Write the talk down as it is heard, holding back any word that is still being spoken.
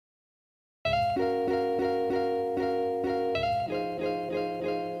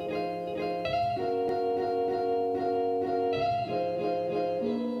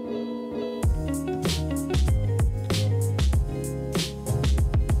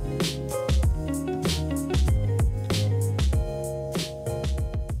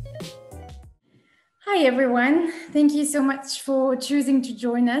Hi, everyone. Thank you so much for choosing to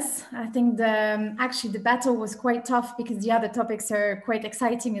join us. I think actually the battle was quite tough because the other topics are quite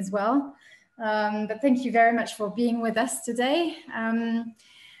exciting as well. But thank you very much for being with us today. I'm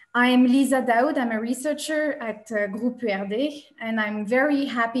Lisa Daoud. I'm a researcher at Groupe URD, and I'm very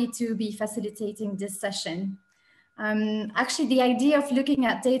happy to be facilitating this session. Actually, the idea of looking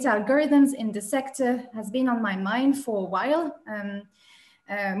at data algorithms in the sector has been on my mind for a while.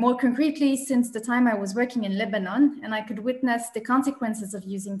 More concretely, since the time I was working in Lebanon, and I could witness the consequences of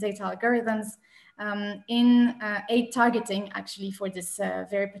using data algorithms in aid targeting, actually, for this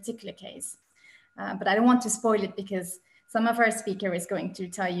very particular case. But I don't want to spoil it because some of our speaker is going to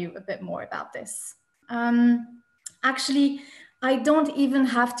tell you a bit more about this. Actually, I don't even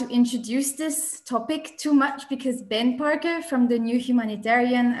have to introduce this topic too much because Ben Parker from the New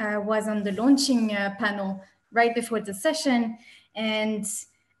Humanitarian was on the launching panel right before the session. And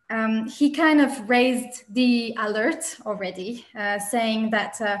he kind of raised the alert already, saying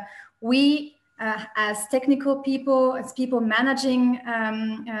that we, as technical people, as people managing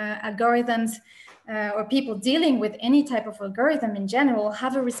algorithms, or people dealing with any type of algorithm in general,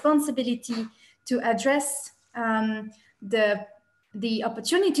 have a responsibility to address the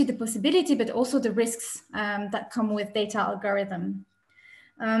opportunity, the possibility, but also the risks that come with data algorithm.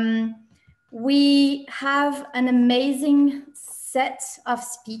 We have an amazing set of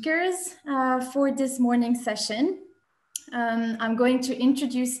speakers for this morning session. I'm going to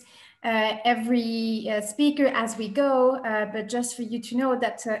introduce every speaker as we go, but just for you to know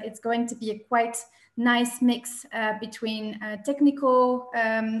that it's going to be a quite nice mix between technical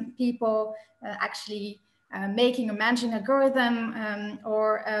people actually making or managing algorithm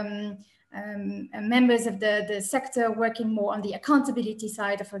or members of the sector working more on the accountability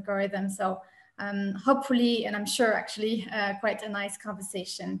side of algorithms. So hopefully, and I'm sure actually, quite a nice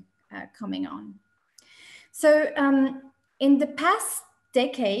conversation coming on. So in the past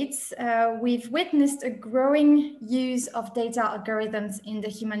decades, we've witnessed a growing use of data algorithms in the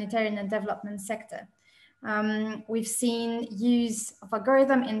humanitarian and development sector. We've seen use of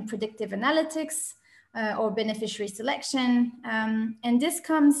algorithm in predictive analytics or beneficiary selection. And this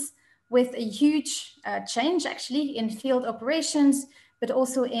comes with a huge change actually in field operations, but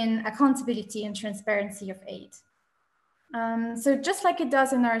also in accountability and transparency of aid. So just like it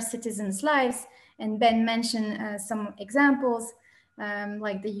does in our citizens' lives, and Ben mentioned some examples,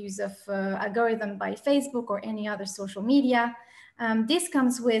 like the use of algorithm by Facebook or any other social media, this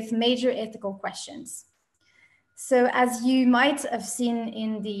comes with major ethical questions. So as you might have seen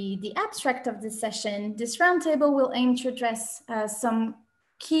in the abstract of this session, this roundtable will aim to address some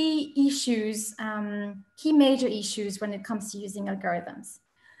key issues, key major issues when it comes to using algorithms.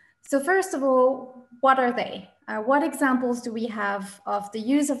 So first of all, what are they? What examples do we have of the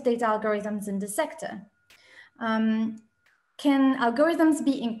use of data algorithms in the sector? Can algorithms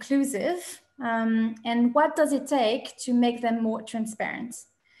be inclusive? And what does it take to make them more transparent?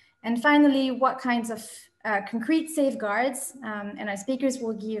 And finally, what kinds of concrete safeguards, and our speakers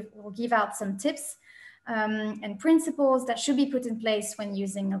will give out some tips and principles that should be put in place when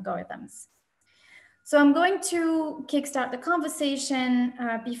using algorithms. So I'm going to kickstart the conversation.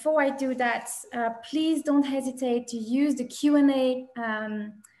 Before I do that, please don't hesitate to use the Q&A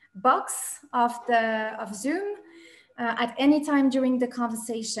box of Zoom at any time during the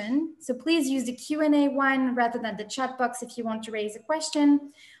conversation. So please use the Q&A one rather than the chat box if you want to raise a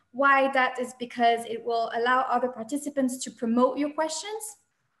question. Why that is because it will allow other participants to promote your questions.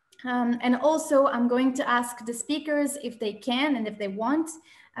 And also I'm going to ask the speakers if they can and if they want,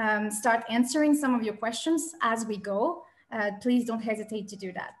 start answering some of your questions as we go. Please don't hesitate to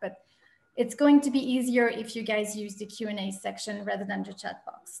do that. But it's going to be easier if you guys use the Q&A section rather than the chat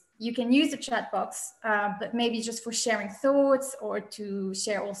box. You can use the chat box, but maybe just for sharing thoughts or to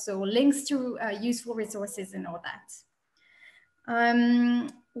share also links to useful resources and all that.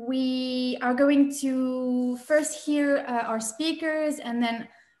 We are going to first hear our speakers, and then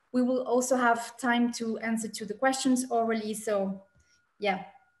we will also have time to answer to the questions orally. So yeah,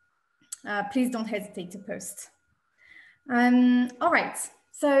 please don't hesitate to post. All right,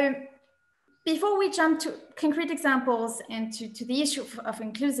 so before we jump to concrete examples and to the issue of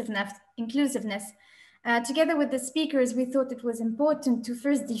inclusiveness, together with the speakers, we thought it was important to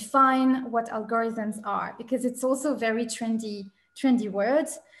first define what algorithms are, because it's also very trendy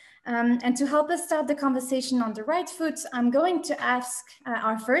words. And to help us start the conversation on the right foot, I'm going to ask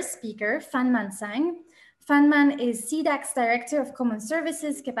our first speaker, FanMan Tsang. FanMan is CDAC's Director of Common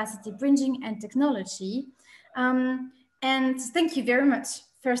Services, Capacity Bridging and Technology. And thank you very much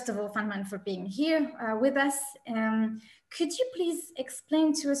first of all, FanMan, for being here with us. Could you please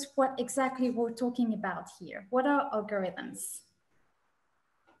explain to us what exactly we're talking about here? What are algorithms?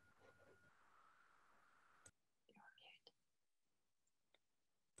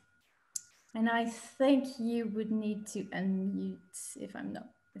 And I think you would need to unmute if I'm not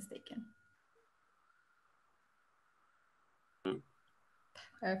mistaken.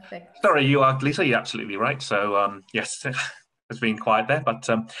 Perfect. Sorry, you are, Lisa, you're absolutely right. So yes, it's been quiet there, but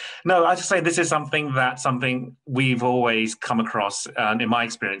no, I just say this is something we've always come across in my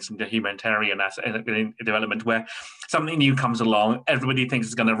experience in the humanitarian in development, where something new comes along, everybody thinks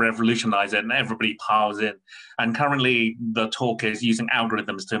it's going to revolutionize it and everybody piles in. And currently the talk is using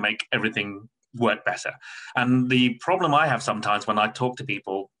algorithms to make everything work better. And the problem I have sometimes when I talk to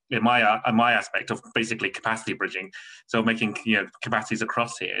people in my aspect of basically capacity bridging, so making capacities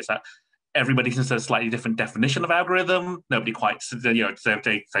across here, is that everybody has a slightly different definition of algorithm. Nobody quite, so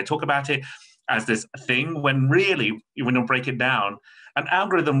they talk about it as this thing, when really, when you break it down, an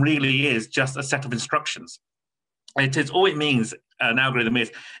algorithm really is just a set of instructions. It is all it means. An algorithm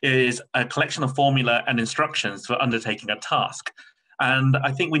is a collection of formula and instructions for undertaking a task. And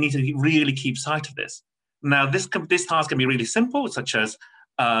I think we need to really keep sight of this. Now, this task can be really simple, such as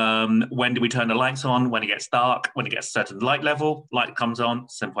when do we turn the lights on, when it gets dark, when it gets a certain light level, light comes on,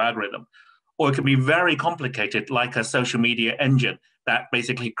 simple algorithm. Or it can be very complicated, like a social media engine that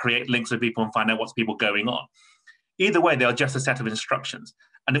basically create links with people and find out what's people going on. Either way, they are just a set of instructions.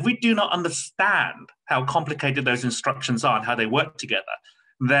 And if we do not understand how complicated those instructions are and how they work together,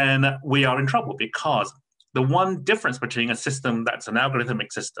 then we are in trouble, because the one difference between a system that's an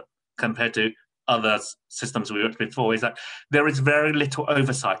algorithmic system compared to other systems we worked with before is that there is very little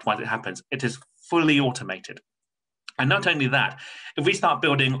oversight while it happens. It is fully automated. And not only that, if we start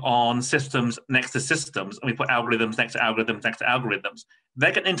building on systems next to systems, and we put algorithms next to algorithms next to algorithms,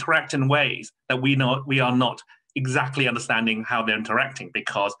 they can interact in ways that we are not exactly understanding how they're interacting,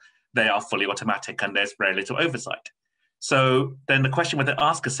 because they are fully automatic and there's very little oversight. So then the question we have to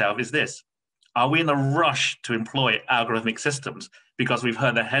ask ourselves is this: are we in a rush to employ algorithmic systems because we've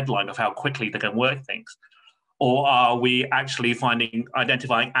heard the headline of how quickly they can work things? Or are we actually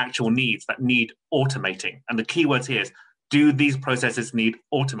identifying actual needs that need automating? And the key words here is, do these processes need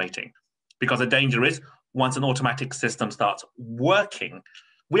automating? Because the danger is, once an automatic system starts working,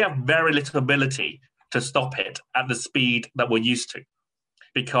 we have very little ability to stop it at the speed that we're used to.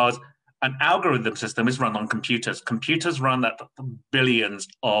 Because an algorithm system is run on computers. Computers run at billions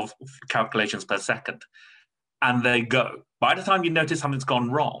of calculations per second, and they go. By the time you notice something's gone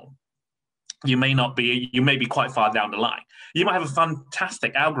wrong, you may be quite far down the line. You might have a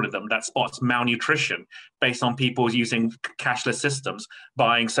fantastic algorithm that spots malnutrition based on people using cashless systems,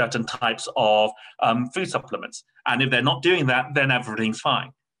 buying certain types of food supplements. And if they're not doing that, then everything's fine.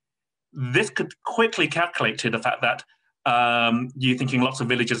 This could quickly calculate to the fact that you're thinking lots of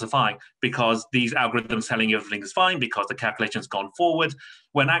villages are fine because these algorithms telling you everything is fine because the calculation's gone forward,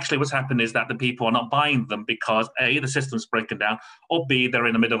 when actually what's happened is that the people are not buying them because A, the system's broken down, or B, they're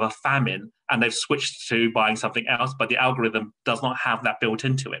in the middle of a famine and they've switched to buying something else, but the algorithm does not have that built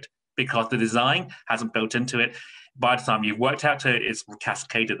into it because the design hasn't built into it. By the time you've worked out it, it's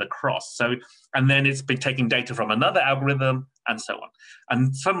cascaded across. So, and then it's been taking data from another algorithm and so on.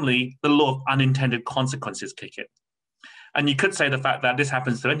 And suddenly the law of unintended consequences kick in. And you could say the fact that this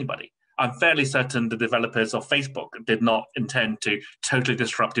happens to anybody. I'm fairly certain the developers of Facebook did not intend to totally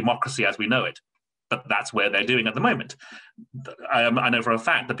disrupt democracy as we know it, but that's where they're doing at the moment. I know for a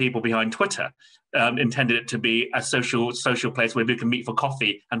fact the people behind Twitter intended it to be a social place where you can meet for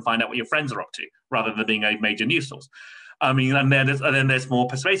coffee and find out what your friends are up to, rather than being a major news source. I mean, and then there's more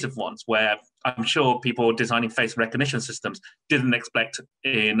persuasive ones where I'm sure people designing face recognition systems didn't expect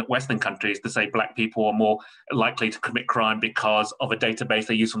in Western countries to say black people are more likely to commit crime because of a database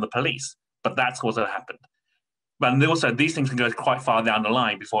they use from the police. But that's what happened. But also, these things can go quite far down the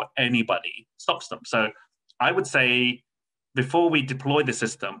line before anybody stops them. So I would say, before we deploy the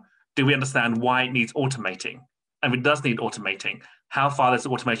system, do we understand why it needs automating? And if it does need automating, how far does the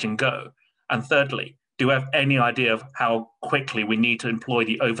automation go? And thirdly, do we have any idea of how quickly we need to employ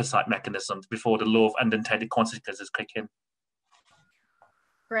the oversight mechanisms before the law of unintended consequences kick in?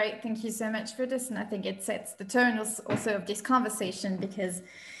 Great, thank you so much for this. And I think it sets the tone also of this conversation, because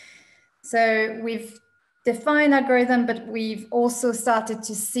so we've defined algorithm, but we've also started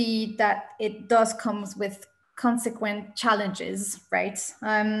to see that it does come with consequent challenges, right?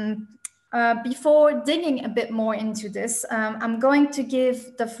 Before digging a bit more into this, I'm going to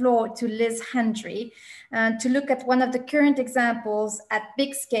give the floor to Liz Hendry to look at one of the current examples at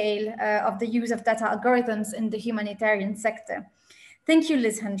big scale of the use of data algorithms in the humanitarian sector. Thank you,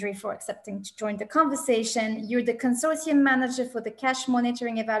 Liz Hendry, for accepting to join the conversation. You're the Consortium Manager for the Cash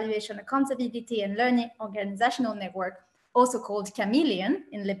Monitoring, Evaluation, Accountability and Learning Organizational Network, also called CAMEALEON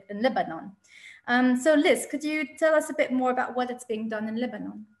in Lebanon. So Liz, could you tell us a bit more about what is being done in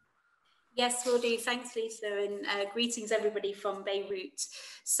Lebanon? Yes, will do. Thanks, Lisa, and greetings everybody from Beirut.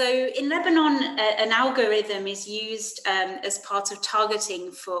 So in Lebanon, an algorithm is used as part of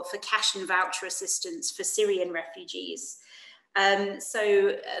targeting for cash and voucher assistance for Syrian refugees. So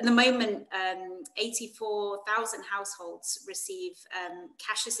at the moment, 84,000 households receive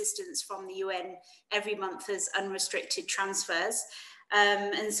cash assistance from the UN every month as unrestricted transfers.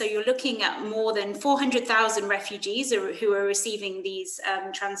 And so you're looking at more than 400,000 refugees who are receiving these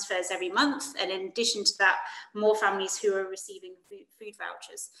transfers every month. And in addition to that, more families who are receiving food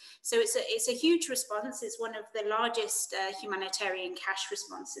vouchers. So it's a huge response. It's one of the largest humanitarian cash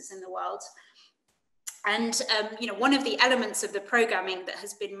responses in the world. And, you know, one of the elements of the programming that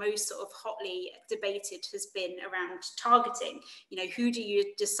has been most sort of hotly debated has been around targeting. You know, who do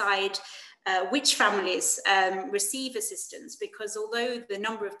you decide which families receive assistance? Because although the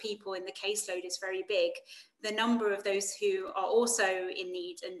number of people in the caseload is very big, the number of those who are also in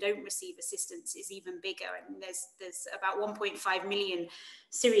need and don't receive assistance is even bigger. And there's about 1.5 million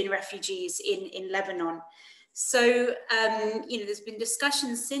Syrian refugees in Lebanon. So, you know, there's been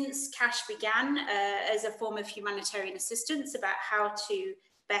discussions since cash began as a form of humanitarian assistance about how to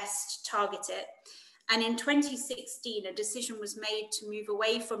best target it. And in 2016, a decision was made to move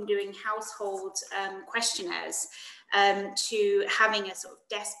away from doing household questionnaires to having a sort of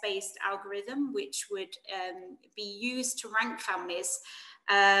desk-based algorithm, which would be used to rank families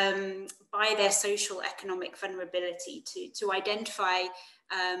by their social economic vulnerability to identify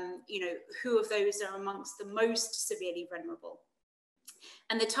you know, who of those are amongst the most severely vulnerable.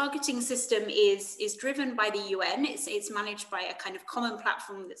 And the targeting system is driven by the UN. It's managed by a kind of common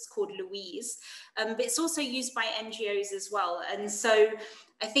platform that's called Louise, but it's also used by NGOs as well. And so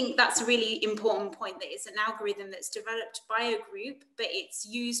I think that's a really important point, that it's an algorithm that's developed by a group, but it's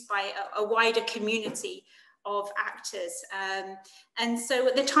used by a wider community of actors. And so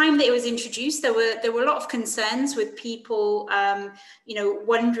at the time that it was introduced, there were a lot of concerns with people, you know,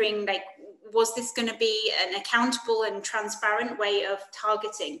 wondering, like, was this going to be an accountable and transparent way of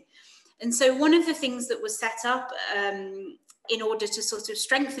targeting? And so one of the things that was set up in order to sort of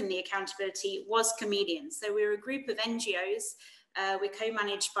strengthen the accountability was CAMEALEON. So we're a group of NGOs. We're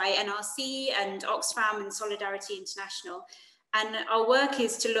co-managed by NRC and Oxfam and Solidarity International. And our work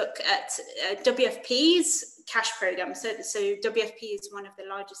is to look at WFP's cash program. So WFP is one of the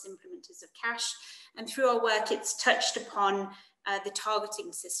largest implementers of cash. And through our work, it's touched upon the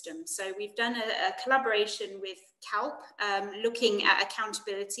targeting system. So we've done a collaboration with CALP, looking at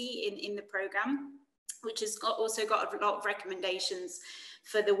accountability in the program, which has also got a lot of recommendations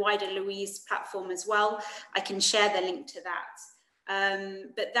for the wider Louise platform as well. I can share the link to that.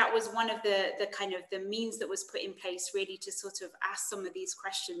 But that was one of the kind of the means that was put in place, really to sort of ask some of these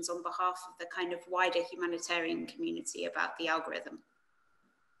questions on behalf of the kind of wider humanitarian community about the algorithm.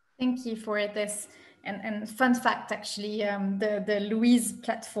 Thank you for this. And fun fact, actually, the Louise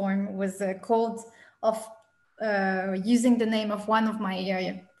platform was called off using the name of one of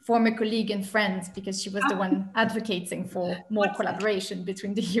my former colleague and friends, because she was the one advocating for more collaboration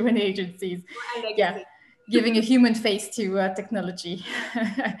between the UN agencies. Yeah. Giving a human face to technology.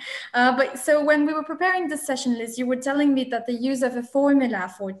 But so when we were preparing this session, Liz, you were telling me that the use of a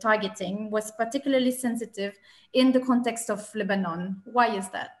formula for targeting was particularly sensitive in the context of Lebanon. Why is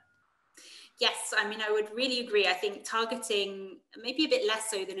that? Yes, I mean, I would really agree. I think targeting, maybe a bit less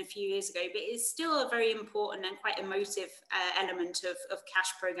so than a few years ago, but it's still a very important and quite emotive element of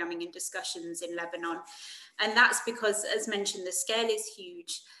cash programming and discussions in Lebanon. And that's because, as mentioned, the scale is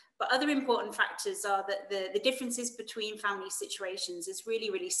huge. But other important factors are that the differences between family situations is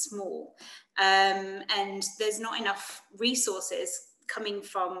really, really small. And there's not enough resources coming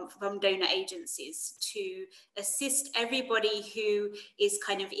from donor agencies to assist everybody who is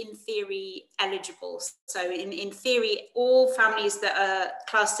kind of in theory eligible. So in theory, all families that are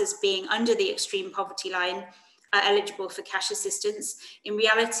classed as being under the extreme poverty line are eligible for cash assistance. In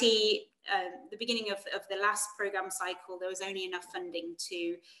reality, the beginning of the last program cycle, there was only enough funding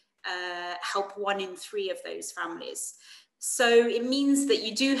to help 1 in 3 of those families. So it means that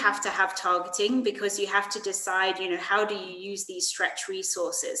you do have to have targeting, because you have to decide, you know, how do you use these stretch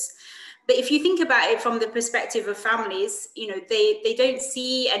resources? But if you think about it from the perspective of families, you know, they don't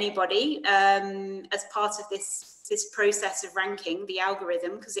see anybody as part of this process of ranking the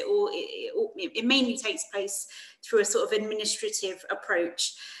algorithm, because it mainly takes place through a sort of administrative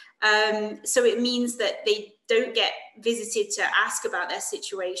approach. So it means that they don't get visited to ask about their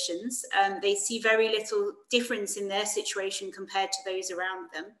situations. They see very little difference in their situation compared to those around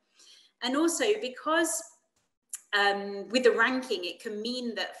them. And also because with the ranking, it can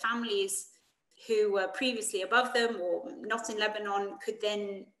mean that families who were previously above them or not in Lebanon could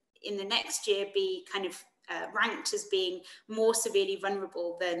then in the next year be kind of ranked as being more severely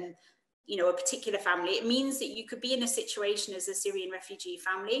vulnerable than, you know, a particular family. It means that you could be in a situation as a Syrian refugee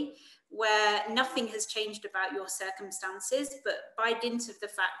family where nothing has changed about your circumstances, but by dint of the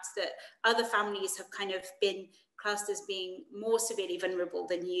fact that other families have kind of been classed as being more severely vulnerable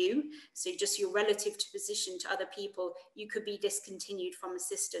than you, so just your relative position to other people, you could be discontinued from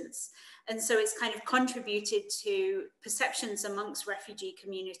assistance. And so it's kind of contributed to perceptions amongst refugee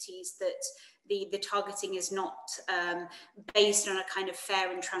communities that the targeting is not based on a kind of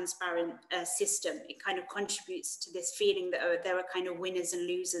fair and transparent system. It kind of contributes to this feeling that there are kind of winners and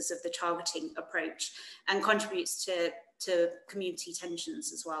losers of the targeting approach, and contributes to community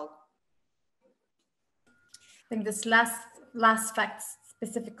tensions as well. I think this last fact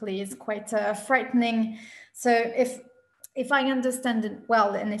specifically is quite frightening. So if I understand it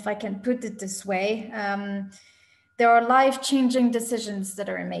well, and if I can put it this way, there are life-changing decisions that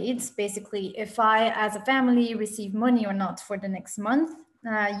are made. Basically, if I, as a family, receive money or not for the next month,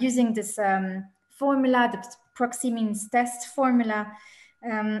 using this formula, the proxy means test formula,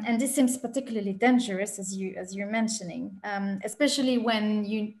 and this seems particularly dangerous, as you're mentioning, especially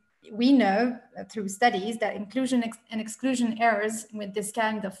when we know through studies that inclusion and exclusion errors with this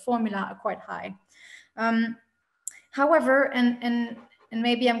kind of formula are quite high. However, and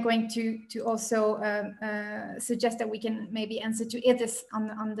maybe I'm going to also suggest that we can maybe answer to Edith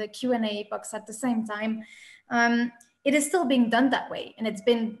on the Q&A box at the same time. It is still being done that way, and it's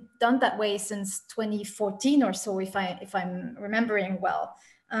been done that way since 2014 or so, if I'm remembering well.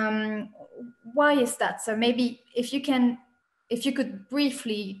 Why is that? So maybe if you could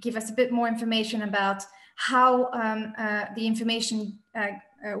briefly give us a bit more information about how the information,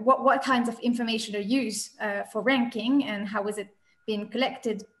 what kinds of information are used for ranking, and how is it being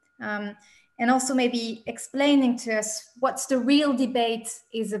collected, and also maybe explaining to us what's the real debate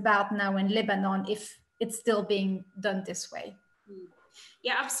is about now in Lebanon, if it's still being done this way.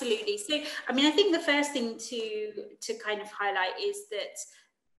 Yeah, absolutely. So, I mean, I think the first thing to kind of highlight is that,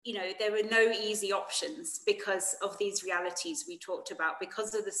 you know, there are no easy options because of these realities we talked about,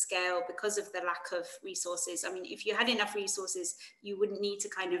 because of the scale, because of the lack of resources. I mean, if you had enough resources, you wouldn't need to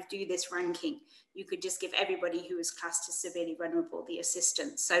kind of do this ranking. You could just give everybody who is classed as severely vulnerable the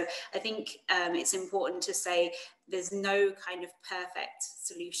assistance. So I think it's important to say there's no kind of perfect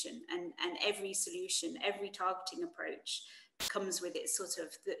solution, and every solution, every targeting approach comes with its sort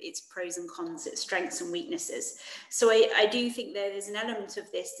of its pros and cons, its strengths and weaknesses. So I do think there is an element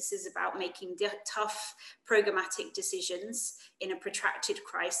of this. This is about making tough programmatic decisions in a protracted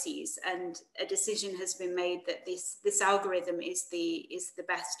crisis, and a decision has been made that this algorithm is the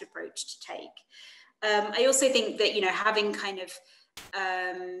best approach to take. I also think that, you know, having kind of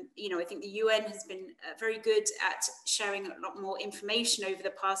you know, I think the UN has been very good at sharing a lot more information over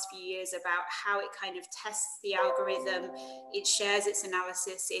the past few years about how it kind of tests the algorithm. It shares its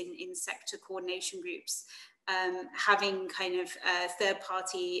analysis in sector coordination groups, having kind of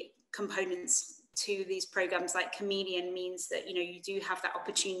third-party components to these programs like CAMEALEON means that, you know, you do have that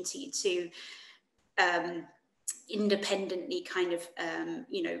opportunity to independently kind of,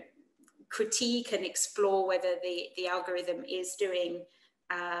 you know, critique and explore whether the algorithm is doing,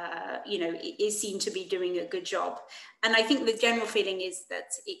 you know, is seen to be doing a good job. And I think the general feeling is that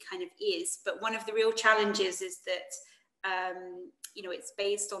it kind of is, but one of the real challenges is that, you know, it's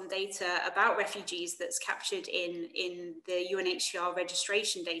based on data about refugees that's captured in the UNHCR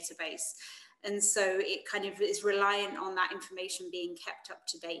registration database. And so it kind of is reliant on that information being kept up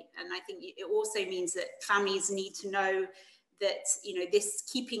to date. And I think it also means that families need to know that, you know, this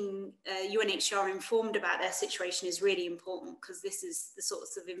keeping UNHCR informed about their situation is really important, because this is the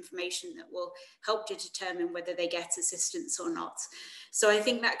sorts of information that will help to determine whether they get assistance or not. So I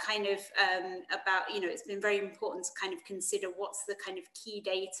think that kind of about, you know, it's been very important to kind of consider what's the kind of key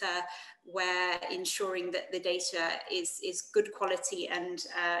data where ensuring that the data is good quality and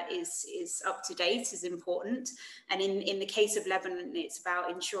is up to date is important. And in the case of Lebanon, it's about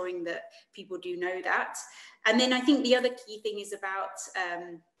ensuring that people do know that. And then I think the other key thing is about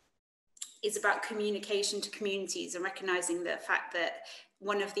communication to communities, and recognizing the fact that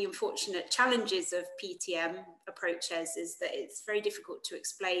one of the unfortunate challenges of PTM approaches is that it's very difficult to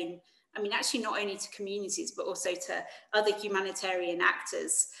explain, I mean, actually not only to communities, but also to other humanitarian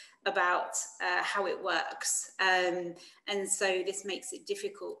actors, about how it works. And so this makes it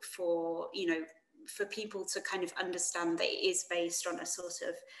difficult for, for people to kind of understand that it is based on a sort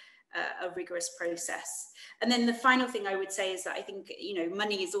of a rigorous process. And then the final thing I would say is that I think,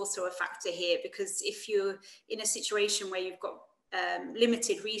 money is also a factor here, because if you're in a situation where you've got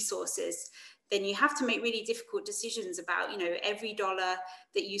limited resources, then you have to make really difficult decisions about, every dollar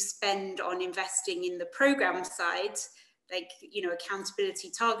that you spend on investing in the program side, like, accountability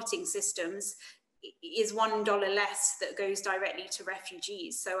targeting systems, is $1 less that goes directly to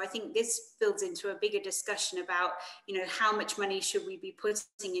refugees. So I think this builds into a bigger discussion about, how much money should we be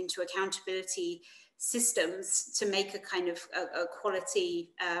putting into accountability systems to make a kind of a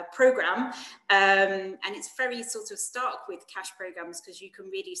quality program. And it's very sort of stark with cash programs, because you can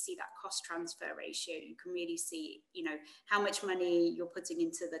really see that cost transfer ratio. You can really see, how much money you're putting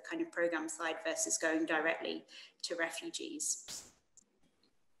into the kind of program side versus going directly to refugees.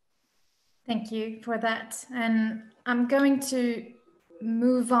 Thank you for that. And I'm going to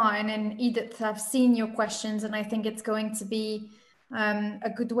move on. And Edith, I've seen your questions, and I think it's going to be a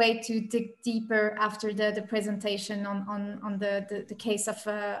good way to dig deeper after the presentation on the case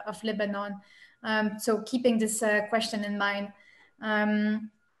of Lebanon. So keeping this question in mind.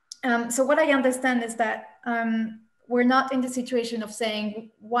 So what I understand is that we're not in the situation of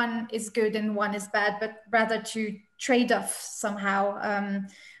saying one is good and one is bad, but rather to trade off somehow,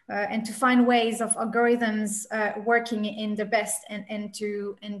 and to find ways of algorithms working in the best, and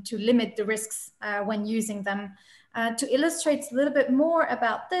to limit the risks when using them. To illustrate a little bit more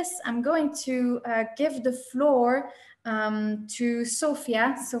about this, I'm going to give the floor to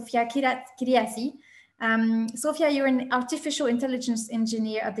Sofia Kyriazi. Sofia, you're an artificial intelligence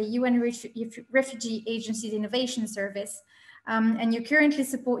engineer at the UN Refugee Agency's Innovation Service, and you currently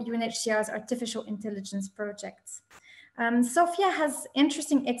support UNHCR's artificial intelligence projects. Sofia has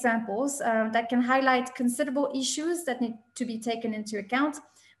interesting examples that can highlight considerable issues that need to be taken into account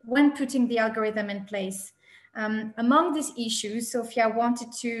when putting the algorithm in place. Among these issues, Sofia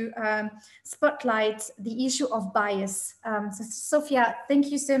wanted to spotlight the issue of bias. So Sofia, thank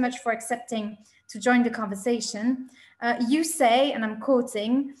you so much for accepting to join the conversation. You say, and I'm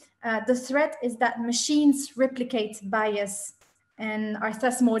quoting, the threat is that machines replicate bias and are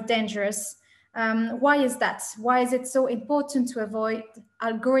thus more dangerous. Why is that? Why is it so important to avoid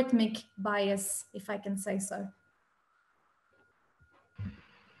algorithmic bias, if I can say so?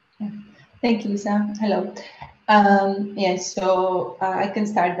 Thank you, Lisa. Hello. Yes, so I can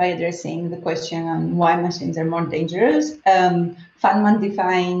start by addressing the question on why machines are more dangerous. FanMan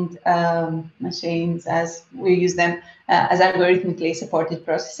defined machines as, we use them as algorithmically supported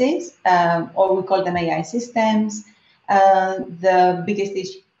processes, or we call them AI systems. The biggest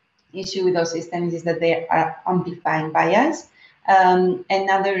issue with those systems is that they are amplifying bias.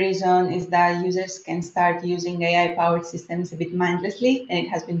 Another reason is that users can start using AI-powered systems a bit mindlessly, and it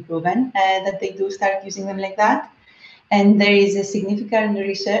has been proven that they do start using them like that. And there is a significant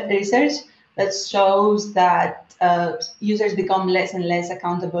research that shows that users become less and less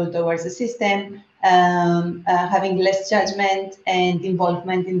accountable towards the system, having less judgment and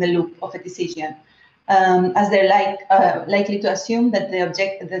involvement in the loop of a decision, as they're likely to assume that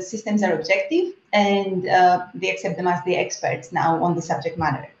the systems are objective, and they accept them as the experts now on the subject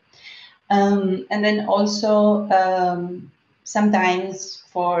matter. And then also, sometimes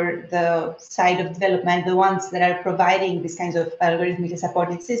for the side of development, the ones that are providing these kinds of algorithmically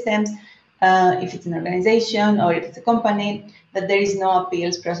supported systems, if it's an organization or if it's a company, that there is no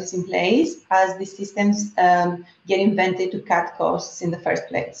appeals process in place, as these systems get invented to cut costs in the first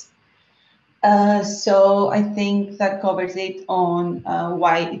place. So I think that covers it on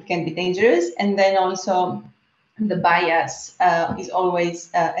why it can be dangerous. And then also the bias is always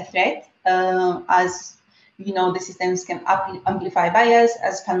a threat, as you know, the systems can amplify bias.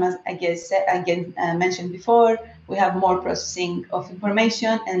 As FanMan, I guess, again mentioned before, we have more processing of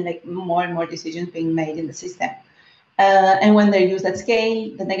information and like more and more decisions being made in the system. And when they're used at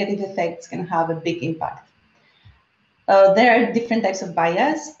scale, the negative effects can have a big impact. There are different types of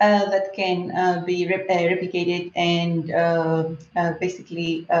bias that can be replicated and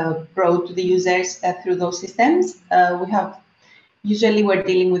basically brought to the users through those systems. Usually we're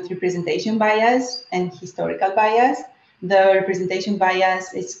dealing with representation bias and historical bias. The representation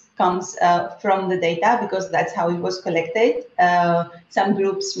bias comes from the data, because that's how it was collected. Some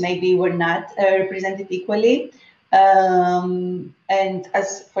groups maybe were not represented equally. And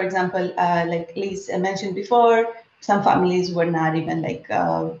as, for example, like Lisa mentioned before, some families were not even like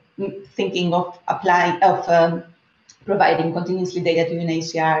thinking of providing continuously data to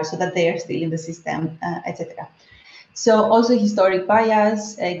UNHCR so that they are still in the system, etc. So also historic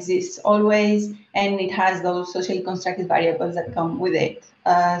bias exists always, and it has those socially constructed variables that come with it.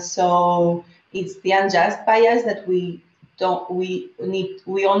 So it's the unjust bias that we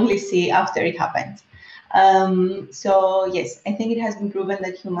only see after it happens. So yes, I think it has been proven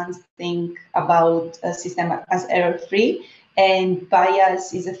that humans think about a system as error-free, and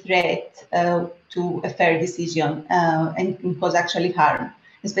bias is a threat to a fair decision and can cause actually harm,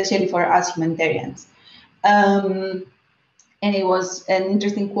 especially for us humanitarians. And it was an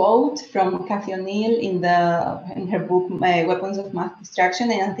interesting quote from Cathy O'Neill in her book Weapons of Mass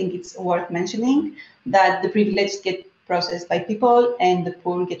Destruction, and I think it's worth mentioning that the privileged get processed by people and the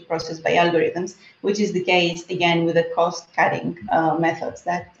poor get processed by algorithms, which is the case again with the cost-cutting methods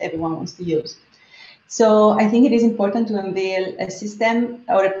that everyone wants to use. So I think it is important to unveil a system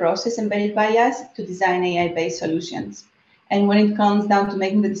or a process embedded bias to design AI-based solutions. And when it comes down to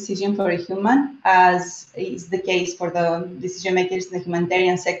making the decision for a human, as is the case for the decision makers in the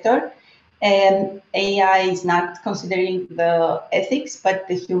humanitarian sector, AI is not considering the ethics, but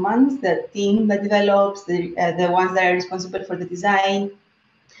the humans, the team that develops, the ones that are responsible for the design,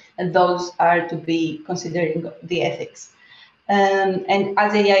 and those are to be considering the ethics. And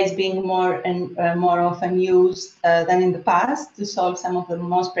as AI is being more and more often used than in the past to solve some of the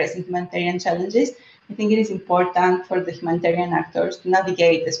most pressing humanitarian challenges, I think it is important for the humanitarian actors to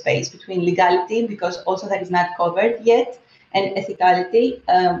navigate the space between legality, because also that is not covered yet, and ethicality.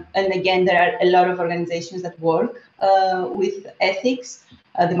 And again, there are a lot of organizations that work with ethics,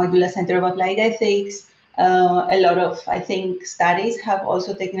 the Magdula Center of Applied Ethics. A lot of, I think, studies have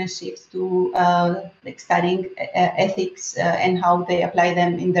also taken a shift to like studying ethics and how they apply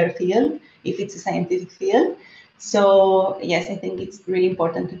them in their field, if it's a scientific field. So yes, I think it's really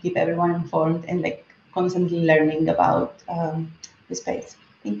important to keep everyone informed and like constantly learning about the space.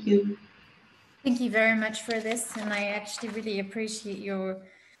 Thank you. Thank you very much for this, and I actually really appreciate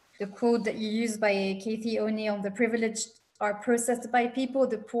the quote that you used by Cathy O'Neill: "The privileged are processed by people,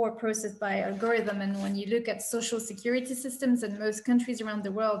 the poor are processed by algorithm." And when you look at social security systems in most countries around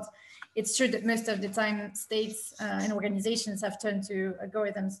the world, it's true that most of the time states and organizations have turned to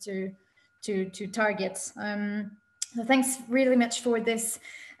algorithms to target. So thanks really much for this.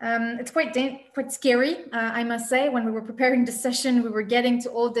 It's quite scary, I must say. When we were preparing the session, we were getting to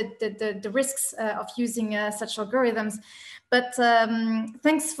all the risks of using such algorithms. But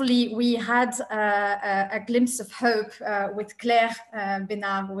thankfully, we had a glimpse of hope with Claire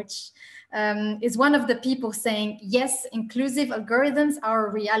Bénard, which is one of the people saying, yes, inclusive algorithms are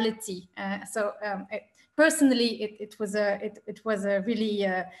a reality. Personally, it was a really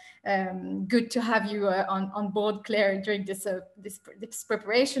good to have you on board, Claire, during this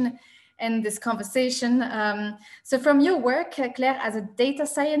preparation and this conversation. So from your work, Claire, as a data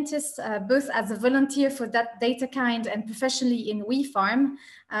scientist, both as a volunteer for DataKind and professionally in WeFarm,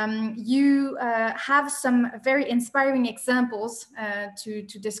 you have some very inspiring examples to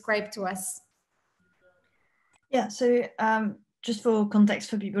describe to us. Yeah, so just for context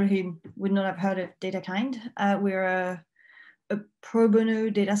for people who would not have heard of DataKind, we're a pro bono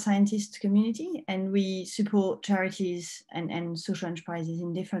data scientist community, and we support charities and social enterprises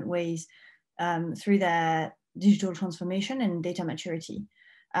in different ways through their digital transformation and data maturity.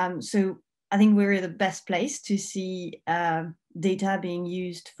 So I think we're the best place to see data being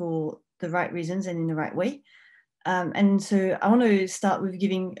used for the right reasons and in the right way. And so I want to start with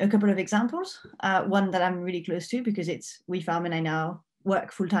giving a couple of examples. One that I'm really close to because it's WeFarm, and I now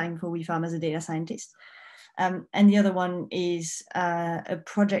work full-time for WeFarm as a data scientist. And the other one is a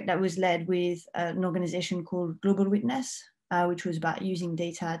project that was led with an organization called Global Witness, which was about using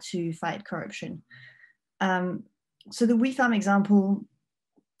data to fight corruption. So the WeFarm example,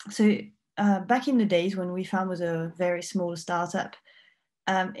 so back in the days when WeFarm was a very small startup,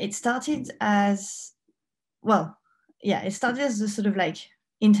 it started as, well, yeah, it started as a sort of like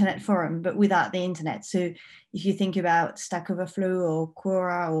internet forum, but without the internet. So if you think about Stack Overflow or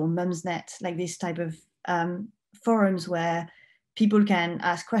Quora or Mumsnet, like this type of forums where people can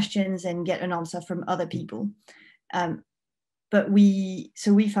ask questions and get an answer from other people. But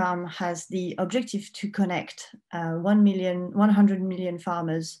WeFarm has the objective to connect 100 million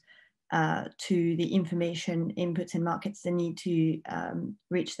farmers to the information inputs and markets they need to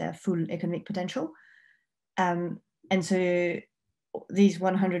reach their full economic potential. And so these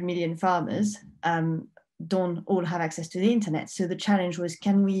 100 million farmers don't all have access to the internet. So the challenge was,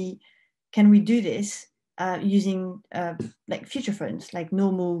 can we do this using like feature phones, like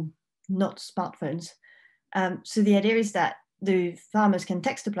normal, not smartphones? So the idea is that the farmers can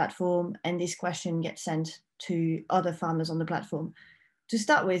text the platform and this question gets sent to other farmers on the platform. To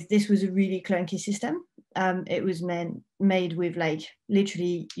start with, this was a really clunky system. it was made with like,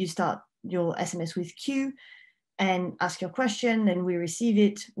 literally you start your SMS with Q and ask your question, then we receive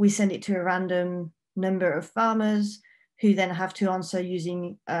it, we send it to a random number of farmers who then have to answer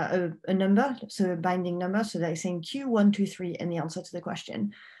using a number, so a binding number. So they're saying Q 1, 2, 3, and the answer to the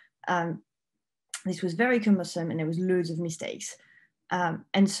question. This was very cumbersome and there was loads of mistakes.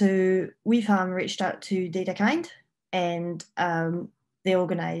 And so WeFarm reached out to DataKind, and they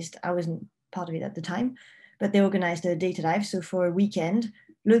organized, I wasn't part of it at the time, but they organized a data dive. So for a weekend,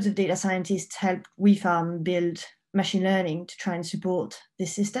 loads of data scientists helped WeFarm build machine learning to try and support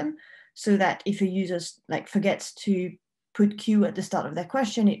this system, so that if a user like forgets to put Q at the start of their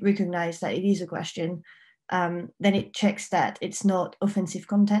question, it recognizes that it is a question. Then it checks that it's not offensive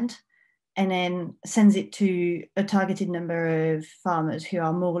content, and then sends it to a targeted number of farmers who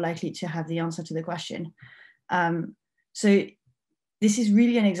are more likely to have the answer to the question. So this is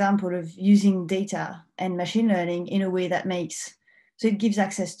really an example of using data and machine learning in a way that makes, so it gives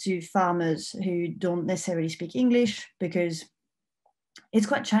access to farmers who don't necessarily speak English, because it's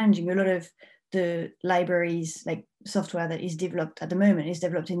quite challenging. A lot of the libraries, like software that is developed at the moment, is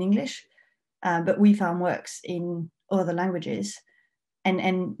developed in English, but WeFarm works in other languages.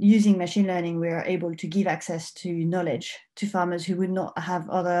 And using machine learning, we are able to give access to knowledge to farmers who would not have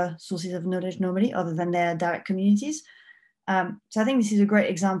other sources of knowledge normally, other than their direct communities. So I think this is a great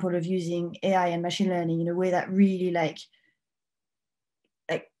example of using AI and machine learning in a way that really like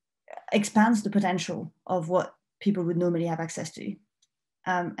expands the potential of what people would normally have access to.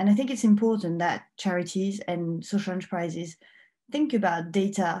 And I think it's important that charities and social enterprises think about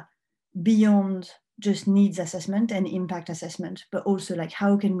data beyond just needs assessment and impact assessment, but also like,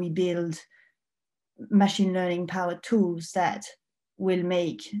 how can we build machine learning powered tools that will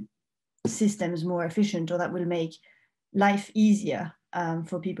make systems more efficient, or that will make life easier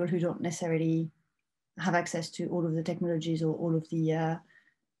for people who don't necessarily have access to all of the technologies or all of the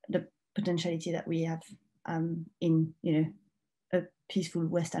potentiality that we have in, you know, a peaceful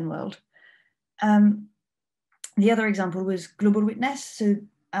Western world. The other example was Global Witness. So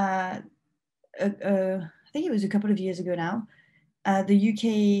I think it was a couple of years ago now, the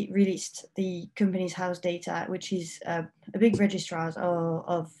UK released the Companies House data, which is a big registrar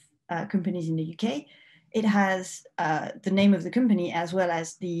of companies in the UK. It has the name of the company as well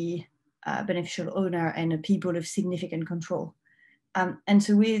as the beneficial owner and people of significant control. And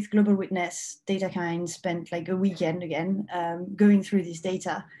so with Global Witness, DataKind spent like a weekend again going through this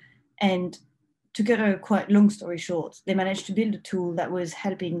data, and to cut a quite long story short, they managed to build a tool that was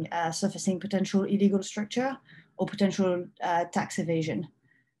helping surfacing potential illegal structure or potential tax evasion.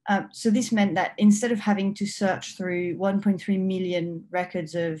 So this meant that instead of having to search through 1.3 million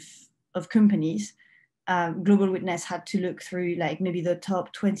records of companies, Global Witness had to look through like maybe the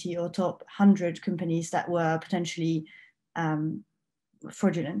top 20 or top 100 companies that were potentially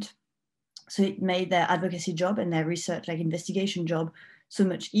fraudulent. So it made their advocacy job and their research, like investigation job, so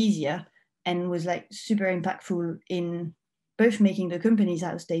much easier, and was like super impactful in both making the Companies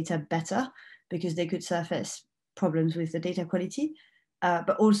House data better because they could surface problems with the data quality,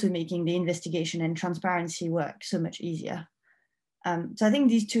 but also making the investigation and transparency work so much easier. So I think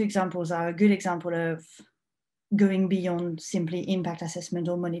these two examples are a good example of going beyond simply impact assessment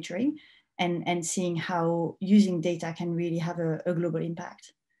or monitoring, and seeing how using data can really have a global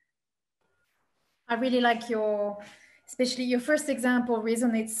impact. I really like especially your first example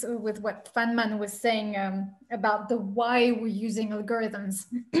resonates with what FanMan was saying about the why we're using algorithms.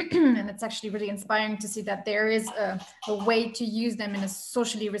 And it's actually really inspiring to see that there is a way to use them in a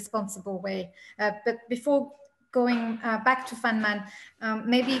socially responsible way. But before going back to FanMan,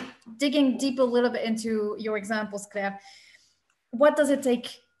 maybe digging deep a little bit into your examples, Claire, what does it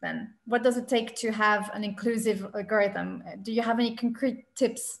take then? What does it take to have an inclusive algorithm? Do you have any concrete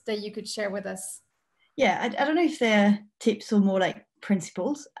tips that you could share with us? Yeah, I don't know if they're tips or more like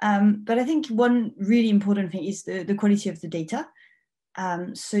principles, but I think one really important thing is the quality of the data.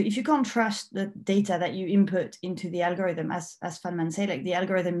 So if you can't trust the data that you input into the algorithm, as FanMan said, like the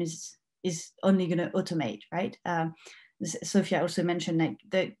algorithm is only going to automate, right? Sofia also mentioned like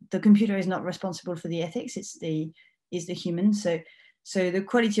the computer is not responsible for the ethics; it's the human. So the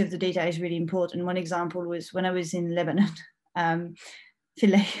quality of the data is really important. One example was when I was in Lebanon. I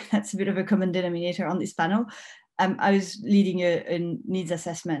feel like that's a bit of a common denominator on this panel. I was leading a needs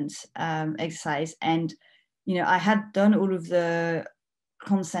assessment exercise, and I had done all of the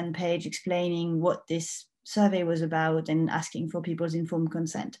consent page explaining what this survey was about and asking for people's informed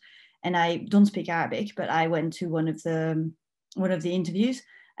consent. And I don't speak Arabic, but I went to one of the interviews,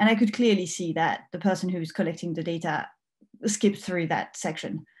 and I could clearly see that the person who was collecting the data skipped through that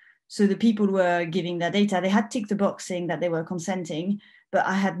section. So the people were giving their data, they had ticked the box saying that they were consenting, but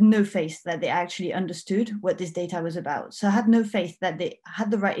I had no faith that they actually understood what this data was about. So I had no faith that they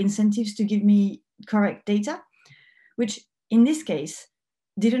had the right incentives to give me correct data, which in this case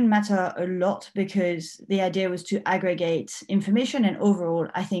didn't matter a lot because the idea was to aggregate information, and overall,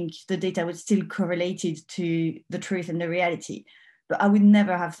 I think the data was still correlated to the truth and the reality. But I would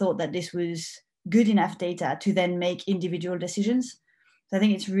never have thought that this was good enough data to then make individual decisions. So I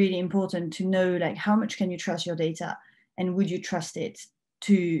think it's really important to know, like, how much can you trust your data, and would you trust it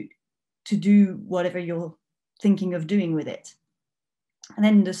to do whatever you're thinking of doing with it? And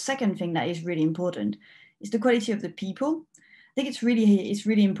then the second thing that is really important is the quality of the people. I think it's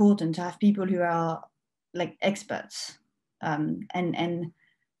really important to have people who are like experts, and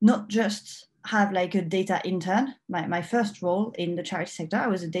not just have like a data intern. My first role in the charity sector, I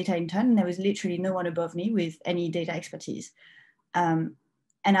was a data intern, and there was literally no one above me with any data expertise.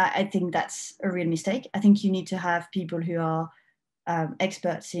 And I think that's a real mistake. I think you need to have people who are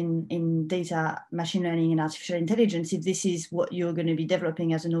experts in data, machine learning, and artificial intelligence if this is what you're going to be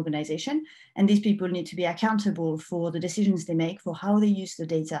developing as an organization. And these people need to be accountable for the decisions they make, for how they use the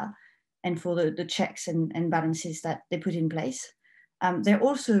data, and for the checks and balances that they put in place. They're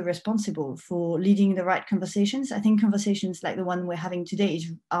also responsible for leading the right conversations. I think conversations like the one we're having today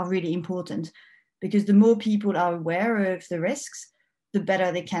are really important, because the more people are aware of the risks, the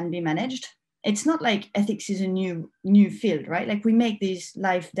better they can be managed. It's not like ethics is a new field, right? Like, we make these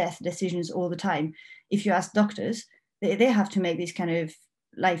life-death decisions all the time. If you ask doctors, they have to make these kind of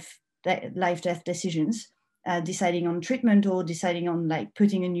life-death decisions, deciding on treatment, or deciding on like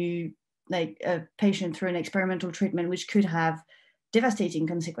putting a patient through an experimental treatment, which could have devastating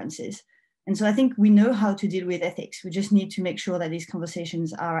consequences. And so I think we know how to deal with ethics. We just need to make sure that these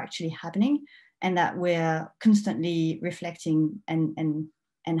conversations are actually happening, and that we're constantly reflecting and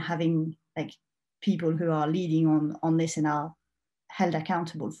having like people who are leading on this and are held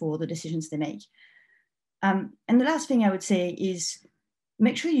accountable for the decisions they make. And the last thing I would say is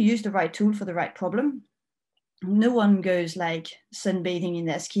make sure you use the right tool for the right problem. No one goes like sunbathing in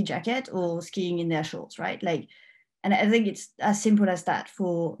their ski jacket or skiing in their shorts, right? Like, and I think it's as simple as that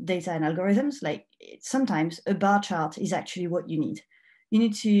for data and algorithms. Like, sometimes a bar chart is actually what you need. You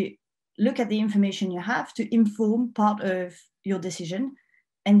need to look at the information you have to inform part of your decision.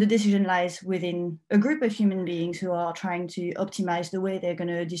 And the decision lies within a group of human beings who are trying to optimize the way they're going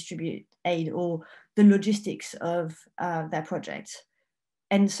to distribute aid or the logistics of their projects.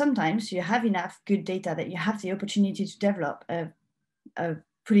 And sometimes you have enough good data that you have the opportunity to develop a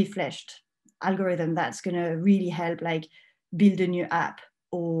fully fleshed algorithm that's going to really help, like, build a new app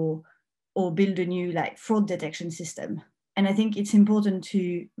or build a new like fraud detection system. And I think it's important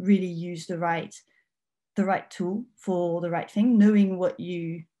to really use the right tool for the right thing, knowing what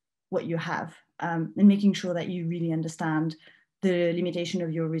you have, and making sure that you really understand the limitation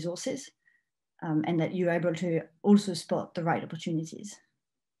of your resources, and that you're able to also spot the right opportunities.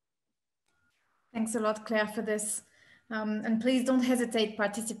 Thanks a lot, Claire, for this. And please don't hesitate,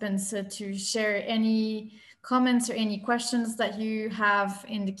 participants, to share any comments or any questions that you have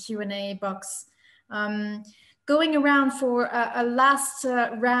in the Q&A box. Going around for a last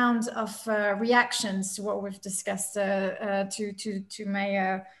round of reactions to what we've discussed, to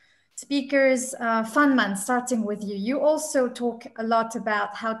my speakers. FanMan, starting with you. You also talk a lot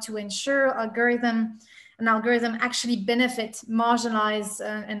about how to ensure an algorithm actually benefit marginalized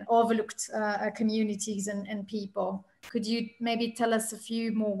and overlooked communities and people. Could you maybe tell us a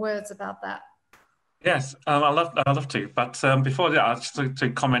few more words about that? Yes, I'd love to. But before that, just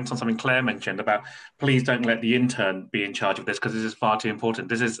to comment on something Claire mentioned about, please don't let the intern be in charge of this, because this is far too important.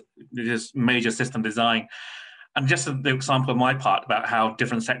 This is major system design. And just the example of my part about how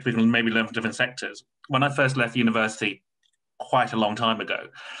different sectors, we can maybe learn from different sectors. When I first left university quite a long time ago,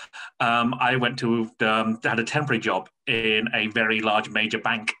 I went to, had a temporary job in a very large major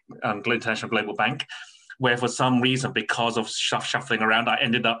bank, international global bank, where for some reason, because of shuffling around, I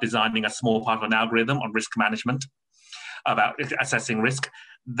ended up designing a small part of an algorithm on risk management about assessing risk.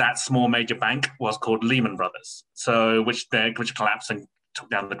 That small major bank was called Lehman Brothers, so which collapsed and took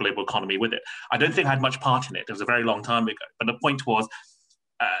down the global economy with it. I don't think I had much part in it. It was a very long time ago. But the point was,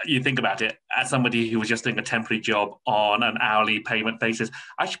 you think about it, as somebody who was just doing a temporary job on an hourly payment basis,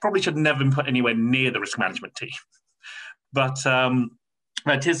 I probably should never been put anywhere near the risk management team. But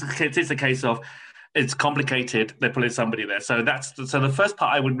it is a case of, it's complicated, they put in somebody there. So the first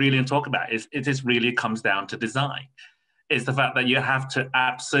part I would really talk about is it really comes down to design. Is the fact that you have to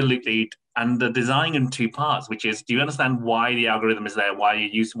absolutely, and the design in two parts, which is, do you understand why the algorithm is there, why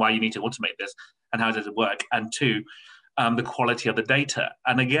you need to automate this, and how does it work? And two, the quality of the data.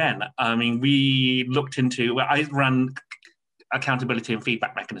 And again, I mean, we looked into, I ran accountability and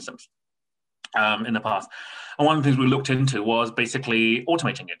feedback mechanisms in the past. And one of the things we looked into was basically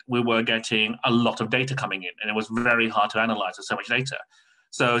automating it. We were getting a lot of data coming in, and it was very hard to analyze with so much data.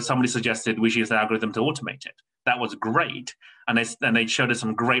 So somebody suggested we should use the algorithm to automate it. That was great. And they showed us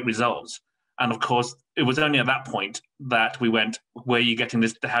some great results. And of course, it was only at that point that we went, where are you getting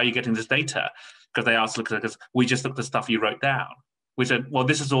this, how are you getting this data? Because they asked, because we just looked at the stuff you wrote down. We said, well,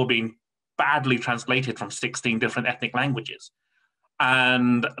 this has all been badly translated from 16 different ethnic languages.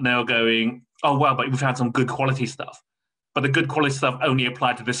 And they were going, oh, well, but we've had some good quality stuff. But the good quality stuff only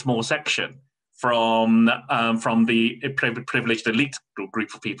applied to this small section from the privileged elite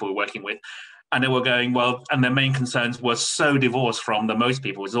group of people we're working with. And they were going, well, and their main concerns were so divorced from the most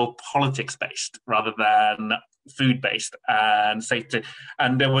people. It was all politics-based rather than food-based and safety.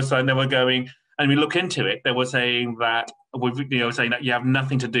 And they were going, and we look into it, they were saying that, saying that you have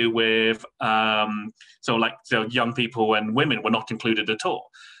nothing to do with, so young people and women were not included at all.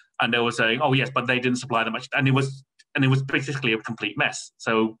 And they were saying, oh yes, but they didn't supply that much. And it was basically a complete mess.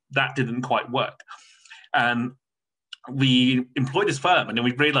 So that didn't quite work. And we employed this firm, and then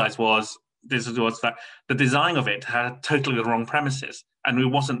we realized was that the design of it had totally the wrong premises, and we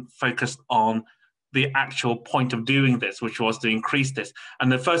wasn't focused on the actual point of doing this, which was to increase this.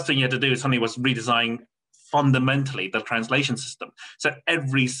 And the first thing you had to do suddenly was redesign fundamentally the translation system. So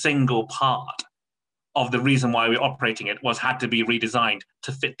every single part of the reason why we're operating it had to be redesigned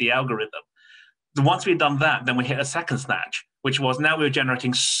to fit the algorithm. Once we'd done that, then we hit a second snatch, which was now we were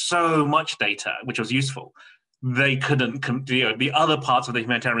generating so much data, which was useful. They couldn't, the other parts of the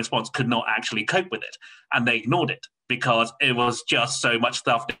humanitarian response could not actually cope with it, and they ignored it because it was just so much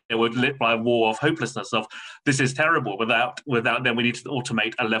stuff. They were lit by a war of hopelessness of this is terrible. Without then we need to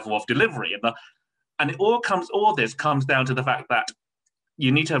automate a level of delivery, and all this comes down to the fact that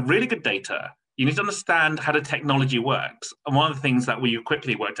you need to have really good data. You need to understand how the technology works. And one of the things that we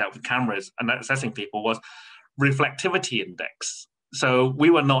quickly worked out with cameras and assessing people was reflectivity index. So we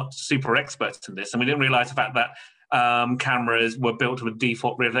were not super experts in this, and we didn't realize the fact that cameras were built with a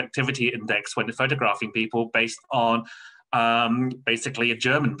default reflectivity index when photographing people based on basically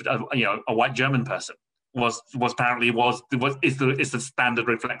a white German person is the standard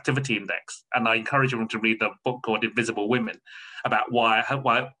reflectivity index. And I encourage everyone to read the book called Invisible Women about why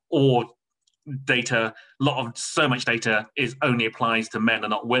all data, so much data only applies to men and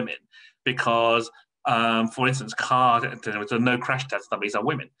not women, because for instance, no crash test dummies are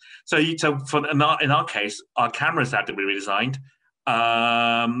women. So in our case, our cameras had to be redesigned,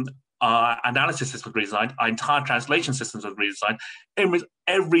 our analysis system was redesigned, our entire translation systems was redesigned.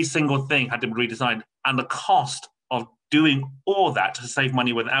 Every single thing had to be redesigned, and the cost of doing all that to save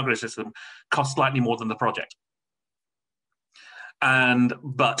money with an algorithm system cost slightly more than the project.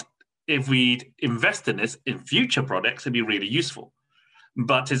 But if we invest in this in future projects, it'd be really useful.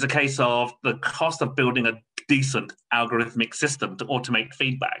 But it's a case of the cost of building a decent algorithmic system to automate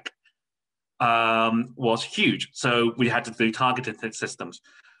feedback was huge. So we had to do targeted systems.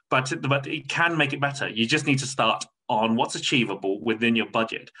 But it can make it better. You just need to start on what's achievable within your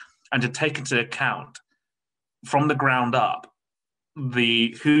budget, and to take into account from the ground up how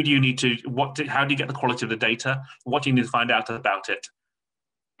do you get the quality of the data, what do you need to find out about it,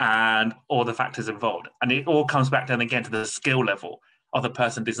 and all the factors involved. And it all comes back then again to the skill level of the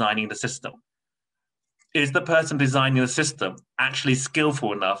person designing the system. Is the person designing the system actually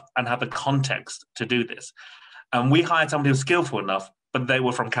skillful enough and have the context to do this? And we hired somebody who was skillful enough, but they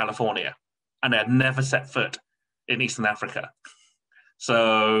were from California and they had never set foot in Eastern Africa.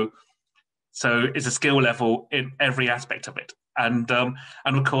 So it's a skill level in every aspect of it. And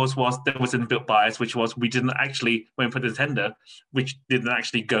of course, there was an inbuilt bias, which was we didn't actually, when we put the tender, which didn't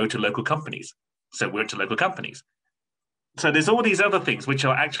actually go to local companies. So we went to local companies. So there's all these other things which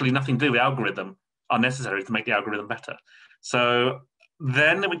are actually nothing to do with algorithm are necessary to make the algorithm better. So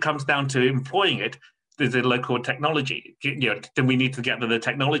then when it comes down to employing it, there's a local technology. Then we need to get to the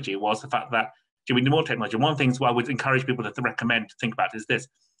technology was the fact that do we need more technology? One of the things I would encourage people to recommend to think about is this.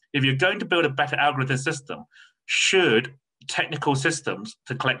 If you're going to build a better algorithm system, should technical systems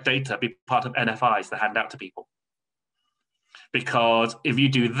to collect data be part of NFIs to hand out to people? Because if you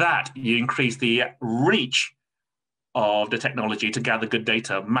do that, you increase the reach of the technology to gather good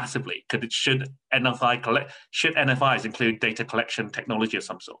data massively. Should NFIs include data collection technology of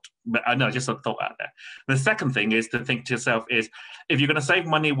some sort? But I know, just a thought out there. The second thing is to think to yourself is, if you're going to save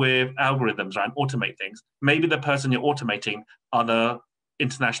money with algorithms and automate things, maybe the person you're automating are the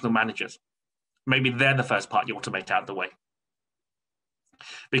international managers. Maybe they're the first part you automate out of the way.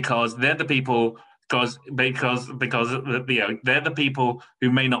 Because they're the people because they're the people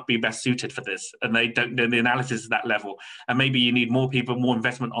who may not be best suited for this, and they don't do the analysis at that level. And maybe you need more people, more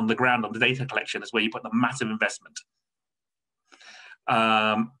investment on the ground on the data collection is where you put the massive investment.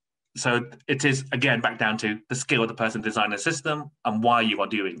 So it is, again, back down to the skill of the person designing the system and why you are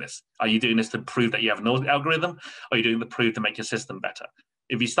doing this. Are you doing this to prove that you have an algorithm, or are you doing it to prove to make your system better?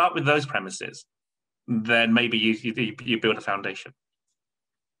 If you start with those premises, then maybe you build a foundation.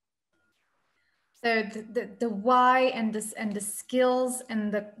 So the why and the skills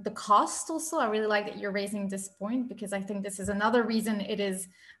and the cost also, I really like that you're raising this point, because I think this is another reason it is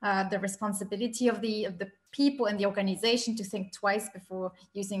the responsibility of the people and the organization to think twice before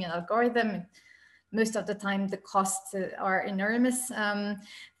using an algorithm. Most of the time the costs are enormous.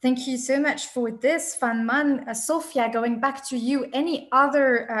 Thank you so much for this, FanMan. Sofia, going back to you, any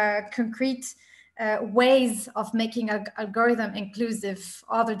other concrete ways of making an algorithm inclusive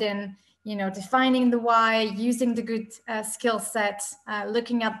other than defining the why, using the good skill set,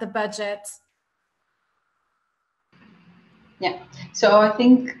 looking at the budget? Yeah, so I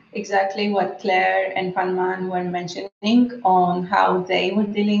think exactly what Claire and FanMan were mentioning on how they were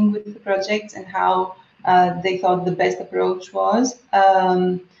dealing with the projects and how they thought the best approach was.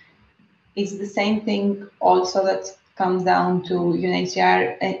 It's the same thing also that comes down to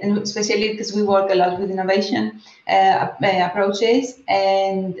UNHCR, and especially because we work a lot with innovation approaches.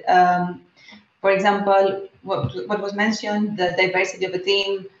 And for example, what was mentioned, the diversity of a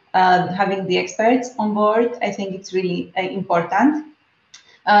team, having the experts on board, I think it's really important.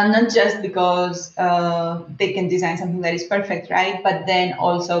 Not just because they can design something that is perfect, right? But then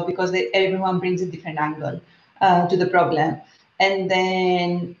also because everyone brings a different angle to the problem. And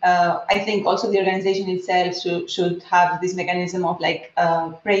then I think also the organization itself should have this mechanism of like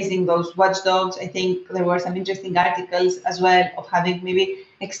praising those watchdogs. I think there were some interesting articles as well of having maybe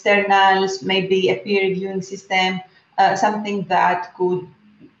externals, maybe a peer reviewing system, something that could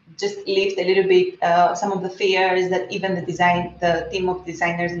just lift a little bit some of the fears that even the team of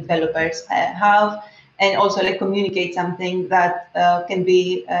designers and developers have, and also like communicate something that can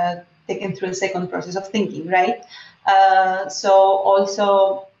be taken through a second process of thinking, right? So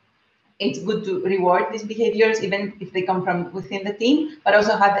also it's good to reward these behaviors, even if they come from within the team, but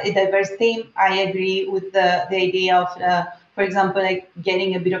also have a diverse team. I agree with the idea of, for example, like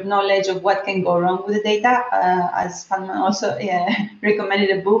getting a bit of knowledge of what can go wrong with the data. As FanMan also recommended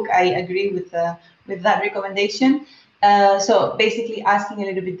a book, I agree with that recommendation. So basically asking a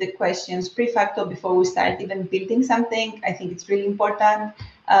little bit the questions pre-facto before we start even building something, I think it's really important.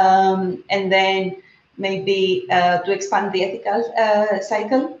 And then maybe to expand the ethical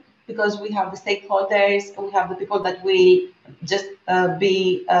cycle, because we have the stakeholders, we have the people that will just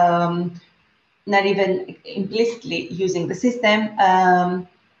be not even implicitly using the system,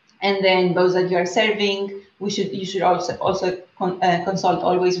 and then those that you are serving, you should also consult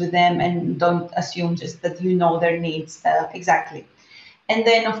always with them, and don't assume just that you know their needs exactly. And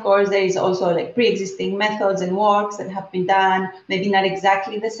then, of course, there is also like pre-existing methods and works that have been done, maybe not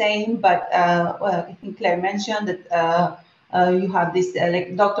exactly the same, but well, I think Claire mentioned that you have this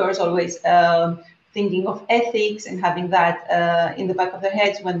like doctors always thinking of ethics and having that in the back of their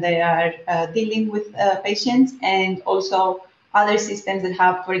heads when they are dealing with patients, and also other systems that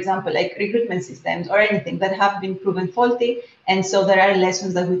have, for example, like recruitment systems or anything that have been proven faulty. And so there are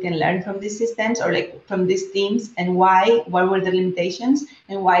lessons that we can learn from these systems or like from these teams, and what were the limitations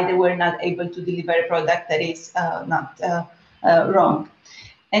and why they were not able to deliver a product that is not wrong.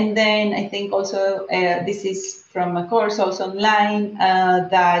 And then I think also this is from a course also online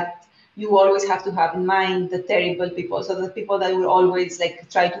that you always have to have in mind the terrible people, so the people that will always like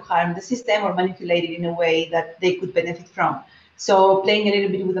try to harm the system or manipulate it in a way that they could benefit from. So playing a little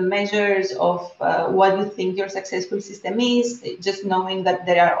bit with the measures of what you think your successful system is, just knowing that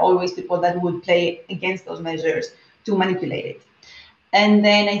there are always people that would play against those measures to manipulate it. And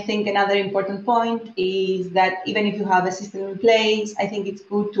then I think another important point is that even if you have a system in place, I think it's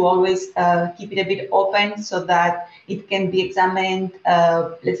good to always keep it a bit open so that it can be examined,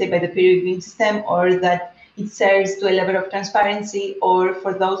 let's say by the peer reviewing system, or that it serves to a level of transparency, or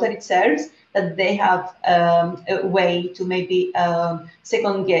for those that it serves, that they have a way to maybe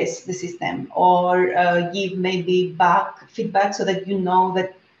second guess the system, or give maybe back feedback so that you know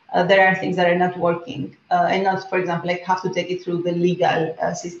that there are things that are not working, and not, for example, like have to take it through the legal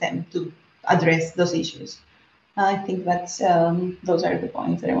system to address those issues. I think that's those are the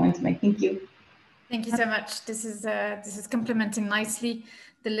points that I wanted to make. Thank you. Thank you so much. This is complementing nicely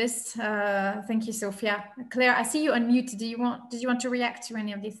the list. Thank you, Sofia. Claire, I see you unmuted. Did you want to react to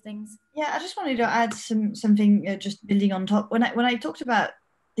any of these things? Yeah, I just wanted to add something just building on top. When I talked about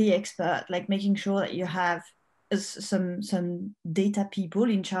the expert, like making sure that you have some data people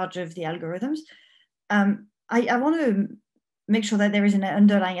in charge of the algorithms. I want to make sure that there is an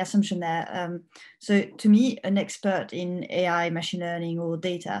underlying assumption there. So to me, an expert in AI, machine learning, or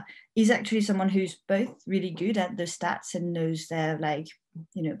data is actually someone who's both really good at the stats and knows their, like,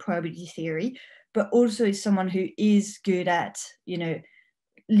 you know, probability theory, but also is someone who is good at, you know,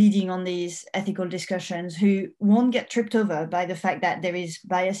 leading on these ethical discussions, who won't get tripped over by the fact that there is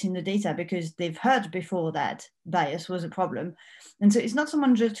bias in the data because they've heard before that bias was a problem. And so it's not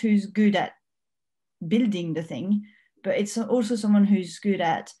someone just who's good at building the thing, but it's also someone who's good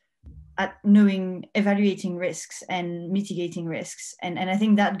at knowing, evaluating risks and mitigating risks. And I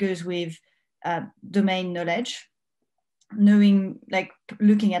think that goes with domain knowledge, knowing, like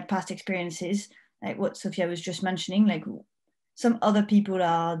looking at past experiences, like what Sofia was just mentioning, like some other people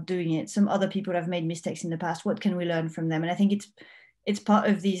are doing it, some other people have made mistakes in the past, what can we learn from them? And I think it's part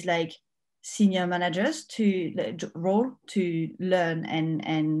of these like senior managers to role to learn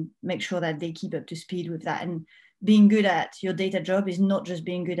and make sure that they keep up to speed with that. And being good at your data job is not just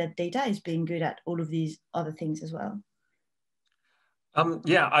being good at data, it's being good at all of these other things as well.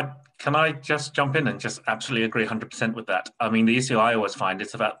 Can I just jump in and just absolutely agree 100% with that? I mean, the issue I always find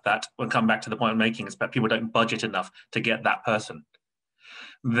is about that, we'll come back to the point I'm making, is that people don't budget enough to get that person.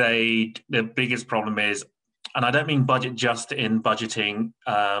 The biggest problem is, and I don't mean budget just in budgeting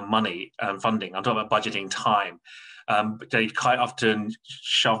money and funding, I'm talking about budgeting time. They quite often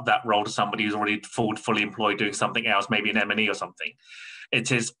shove that role to somebody who's already fully employed doing something else, maybe an M&E or something.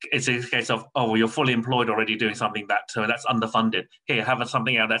 It's a case of, oh, well, you're fully employed already doing something so that's underfunded. Here, have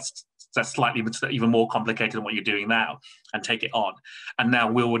something else that's slightly even more complicated than what you're doing now, and take it on. And now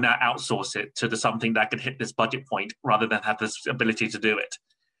we'll now outsource it to something that could hit this budget point rather than have this ability to do it.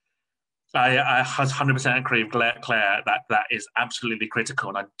 I 100% agree with Claire that is absolutely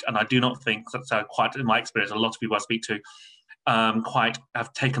critical, and I do not think that, so quite in my experience, a lot of people I speak to quite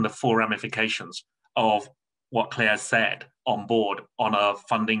have taken the full ramifications of what Claire said on board on a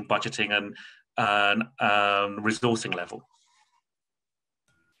funding, budgeting, and resourcing level.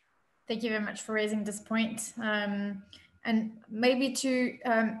 Thank you very much for raising this point. And maybe to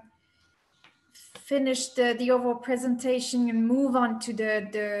finish the overall presentation and move on to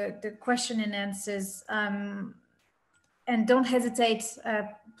the question and answers. And don't hesitate,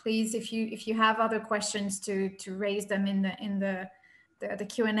 please, if you have other questions to raise them in the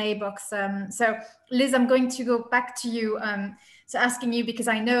Q&A box. So Liz, I'm going to go back to you. So asking you, because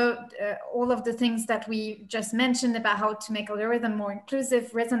I know all of the things that we just mentioned about how to make algorithm more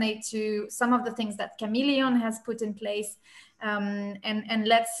inclusive resonate to some of the things that CAMEALEON has put in place. And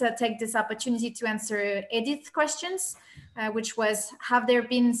let's take this opportunity to answer Edith's questions, which was, have there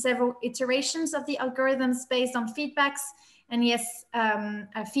been several iterations of the algorithms based on feedbacks? And yes,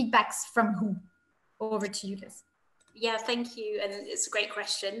 feedbacks from who? Over to you, Liz. Yeah, thank you. And it's a great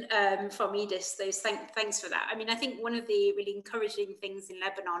question from Edith. So thanks for that. I mean, I think one of the really encouraging things in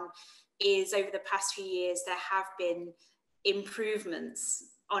Lebanon is over the past few years, there have been improvements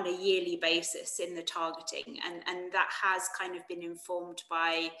on a yearly basis in the targeting. And that has kind of been informed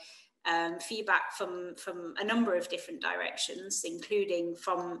by feedback from a number of different directions, including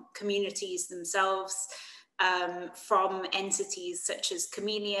from communities themselves, from entities such as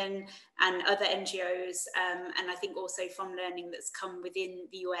CAMEALEON and other NGOs, and I think also from learning that's come within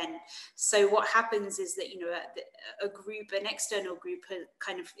the UN. So what happens is that, you know, a group, an external group,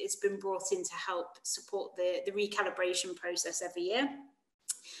 kind of has been brought in to help support the recalibration process every year.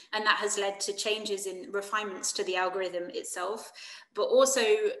 And that has led to changes in refinements to the algorithm itself, but also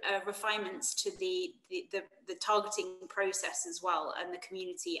refinements to the targeting process as well, and the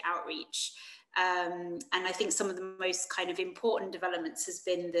community outreach. And I think some of the most kind of important developments has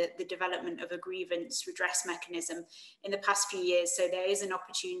been the development of a grievance redress mechanism in the past few years. So there is an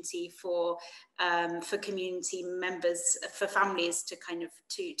opportunity for community members, for families to kind of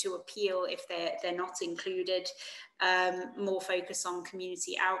to appeal if they're not included. More focus on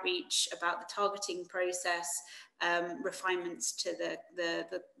community outreach about the targeting process, refinements to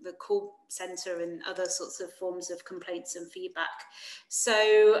the call center and other sorts of forms of complaints and feedback.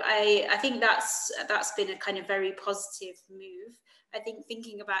 So I think that's been a kind of very positive move. I think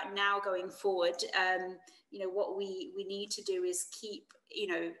thinking about now going forward, you know, what we need to do is keep, you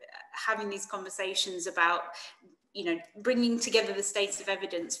know, having these conversations about, you know, bringing together the states of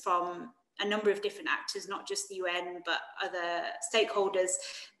evidence from a number of different actors, not just the UN, but other stakeholders,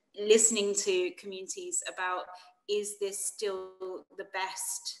 listening to communities about, is this still the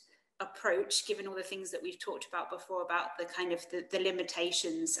best approach, given all the things that we've talked about before, about the kind of the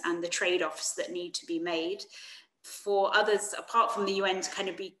limitations and the trade-offs that need to be made. for others apart from the UN to kind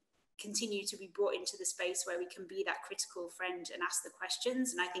of continue to be brought into the space where we can be that critical friend and ask the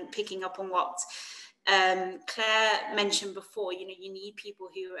questions. And I think picking up on what Claire mentioned before, you know, you need people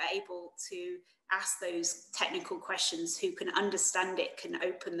who are able to ask those technical questions, who can understand it, can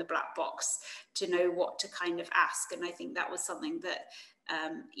open the black box to know what to kind of ask. And I think that was something that,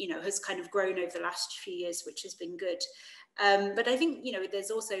 you know, has kind of grown over the last few years, which has been good. But I think, you know,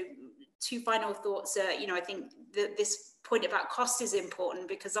 there's also two final thoughts. You know, I think that this point about cost is important,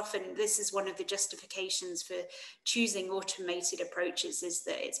 because often this is one of the justifications for choosing automated approaches, is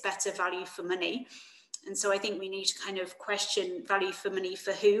that it's better value for money. And so I think we need to kind of question value for money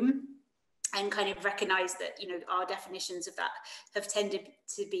for whom, and kind of recognize that, you know, our definitions of that have tended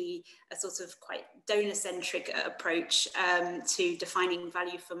to be a sort of quite donor-centric approach to defining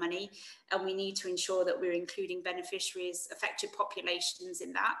value for money. And we need to ensure that we're including beneficiaries, affected populations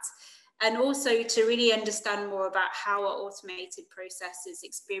in that. And also to really understand more about how our automated process is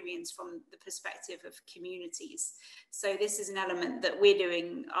experienced from the perspective of communities. So this is an element that we're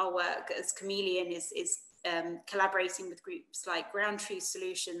doing. Our work as Chameleon is collaborating with groups like Ground Truth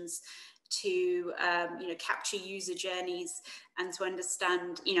Solutions to you know, capture user journeys and to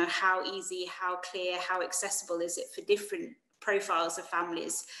understand, you know, how easy, how clear, how accessible is it for different profiles of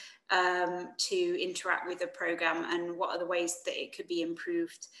families to interact with the program, and what are the ways that it could be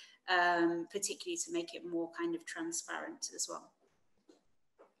improved, particularly to make it more kind of transparent as well.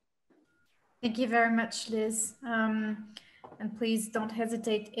 Thank you very much, Liz. And please don't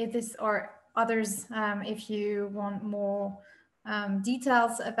hesitate, Edith or others, if you want more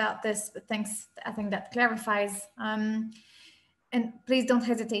details about this, but thanks, I think that clarifies. And please don't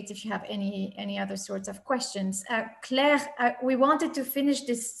hesitate if you have any other sorts of questions. Claire, we wanted to finish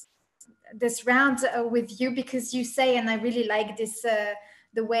this round with you, because you say, and I really like this,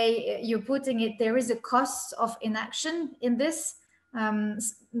 the way you're putting it, there is a cost of inaction in this,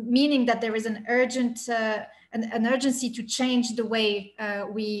 meaning that there is an urgency to change the way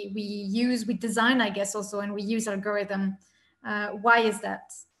we design, I guess, also, and we use algorithm. Why is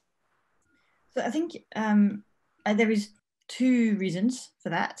that? So I think there is two reasons for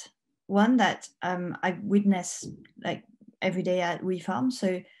that. One that I witness like every day at WeFarm.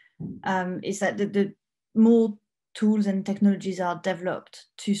 So is that the more tools and technologies are developed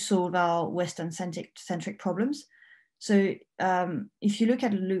to solve our Western-centric problems. So if you look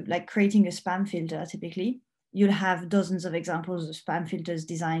at like creating a spam filter, typically, you'll have dozens of examples of spam filters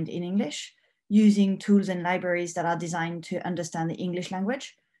designed in English, using tools and libraries that are designed to understand the English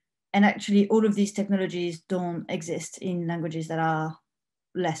language. And actually, all of these technologies don't exist in languages that are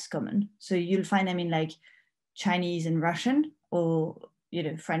less common. So you'll find them in like Chinese and Russian, or, you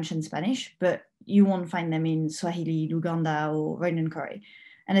know, French and Spanish, but you won't find them in Swahili, Luganda, or Iranian Kore.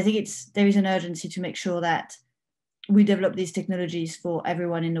 And I think there is an urgency to make sure that we develop these technologies for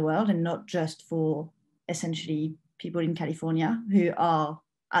everyone in the world, and not just for essentially people in California who are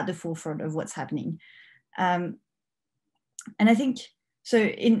at the forefront of what's happening. And I think, so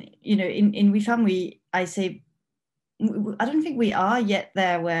in WeFarm, I don't think we are yet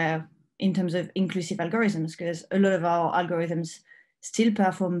there where, in terms of inclusive algorithms, because a lot of our algorithms still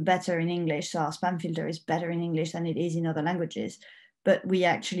perform better in English. So our spam filter is better in English than it is in other languages. But we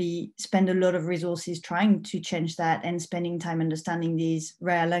actually spend a lot of resources trying to change that, and spending time understanding these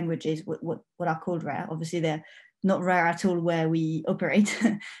rare languages, what are called rare. Obviously, they're not rare at all where we operate,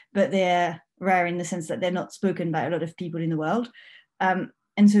 but they're rare in the sense that they're not spoken by a lot of people in the world. And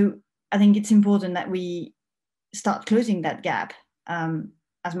so I think it's important that we start closing that gap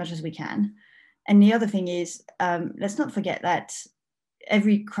as much as we can. And the other thing is, let's not forget that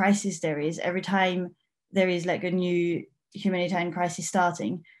every crisis every time there is like a new humanitarian crisis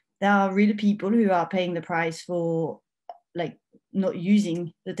starting, there are really people who are paying the price for like not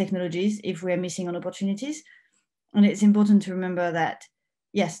using the technologies if we're missing on opportunities. And it's important to remember that,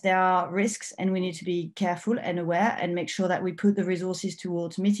 yes, there are risks, and we need to be careful and aware and make sure that we put the resources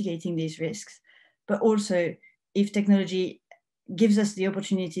towards mitigating these risks. But also, if technology gives us the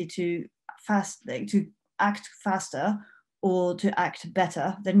opportunity to act faster or to act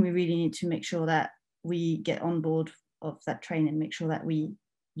better, then we really need to make sure that we get on board of that train and make sure that we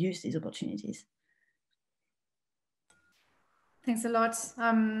use these opportunities. Thanks a lot.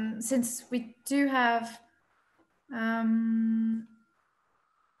 Since we do have,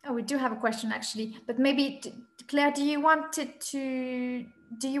 we do have a question actually, but maybe Claire, do you want to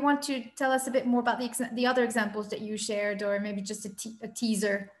tell us a bit more about the other examples that you shared, or maybe just a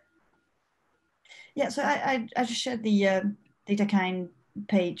teaser? Yeah, so I just shared the DataKind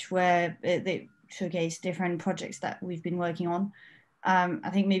page where they showcase different projects that we've been working on. I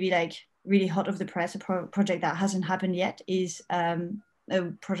think maybe like really hot off the press, a project that hasn't happened yet, is a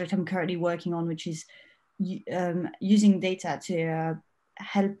project I'm currently working on, which is using data to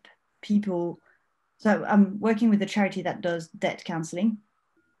help people. So I'm working with a charity that does debt counseling,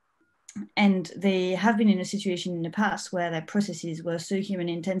 and they have been in a situation in the past where their processes were so human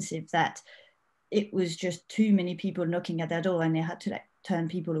intensive that it was just too many people knocking at their door, and they had to like turn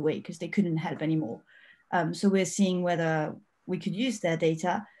people away because they couldn't help anymore. So we're seeing whether we could use their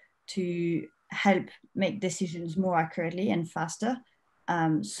data to help make decisions more accurately and faster,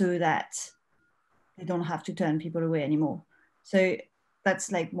 so that they don't have to turn people away anymore. So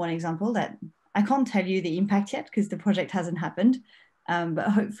that's like one example that I can't tell you the impact yet because the project hasn't happened, but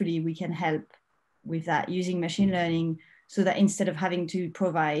hopefully we can help with that using machine learning, so that instead of having to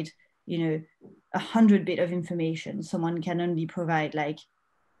provide, 100 bits of information, someone can only provide like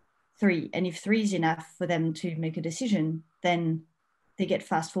 3. And if 3 is enough for them to make a decision, then they get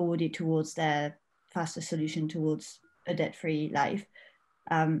fast forwarded towards their faster solution towards a debt-free life.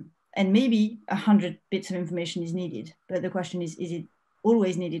 And maybe 100 bits of information is needed, but the question is it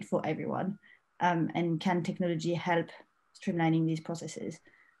always needed for everyone? And can technology help streamlining these processes?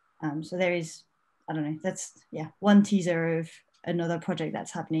 So there is, I don't know, that's one teaser of another project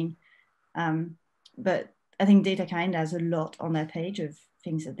that's happening. But I think DataKind has a lot on their page of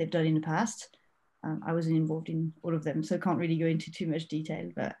things that they've done in the past. I wasn't involved in all of them, so I can't really go into too much detail,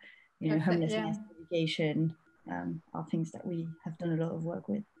 but homelessness, education are things that we have done a lot of work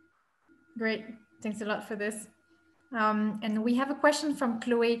with. Great, thanks a lot for this. And we have a question from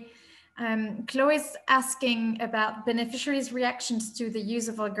Chloe. Chloe's asking about beneficiaries' reactions to the use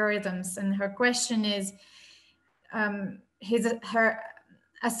of algorithms, and her question is, her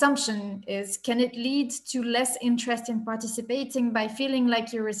assumption is, can it lead to less interest in participating by feeling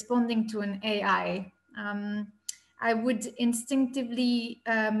like you're responding to an AI? I would instinctively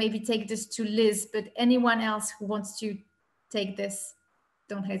maybe take this to Liz, but anyone else who wants to take this,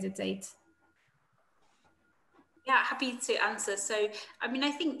 don't hesitate. Yeah, happy to answer. So, I mean,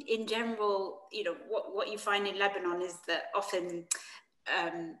 I think in general, what you find in Lebanon is that often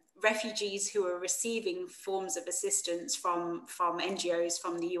refugees who are receiving forms of assistance from NGOs,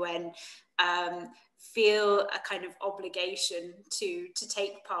 from the UN, feel a kind of obligation to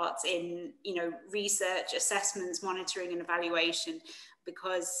take part in, research, assessments, monitoring and evaluation,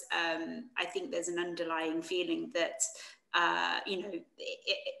 because I think there's an underlying feeling that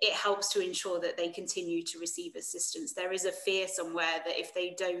it helps to ensure that they continue to receive assistance. There is a fear somewhere that if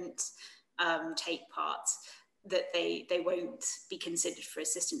they don't take part, that they won't be considered for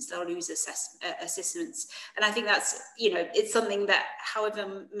assistance, they'll lose assistance. And I think that's, it's something that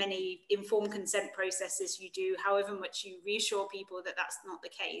however many informed consent processes you do, however much you reassure people that that's not the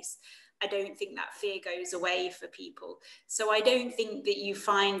case, I don't think that fear goes away for people. So I don't think that you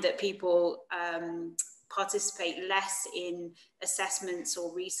find that people participate less in assessments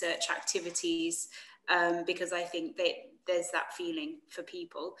or research activities, because I think that there's that feeling for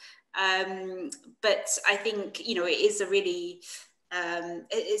people. But I think, it is a really,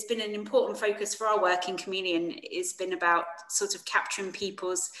 it's been an important focus for our work in CAMEALEON. It's been about sort of capturing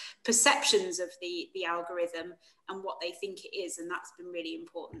people's perceptions of the algorithm and what they think it is, and that's been really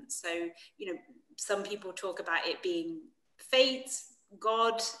important. So, some people talk about it being fate,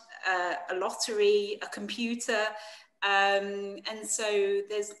 God, a lottery, a computer. And so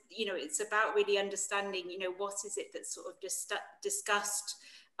there's, it's about really understanding, what is it that's sort of discussed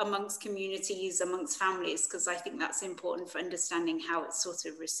amongst communities, amongst families, because I think that's important for understanding how it's sort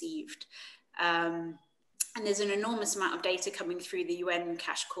of received. And there's an enormous amount of data coming through the UN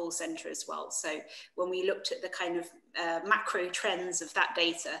Cash Call Centre as well. So when we looked at the kind of macro trends of that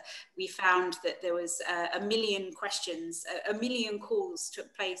data, we found that there was 1 million questions, 1 million calls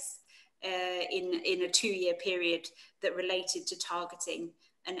took place in a 2-year period that related to targeting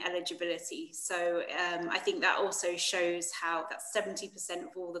and eligibility. So I think that also shows how that's 70%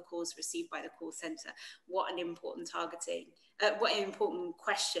 of all the calls received by the call centre. What an important what an important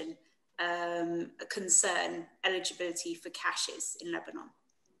question, concern eligibility for cash is in Lebanon.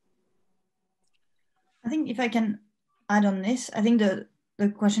 I think if I can add on this, I think the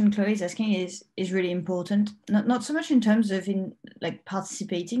question Chloe is asking is really important. Not so much in terms of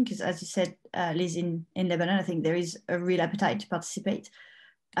participating, because as you said, Liz, in Lebanon, I think there is a real appetite to participate.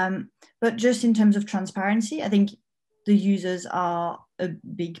 But just in terms of transparency, I think the users are a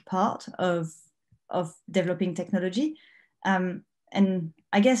big part of developing technology. And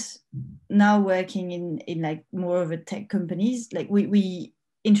I guess now working in more of a tech companies, we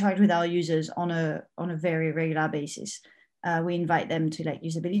interact with our users on a very regular basis. We invite them to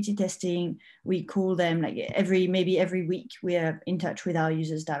usability testing. We call them maybe every week we are in touch with our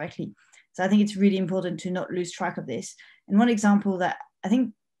users directly. So I think it's really important to not lose track of this. And one example that I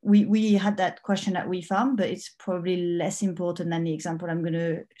think we had that question at WeFarm, but it's probably less important than the example I'm going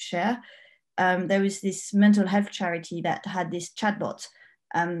to share. There was this mental health charity that had this chatbot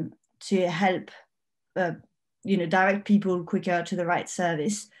to help direct people quicker to the right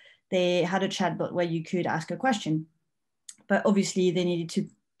service. They had a chatbot where you could ask a question, but obviously they needed to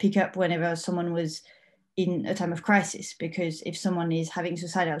pick up whenever someone was in a time of crisis, because if someone is having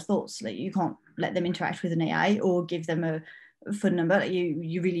suicidal thoughts, like, you can't let them interact with an AI or give them a phone number. Like,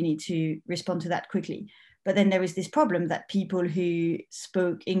 you really need to respond to that quickly. But then there was this problem that people who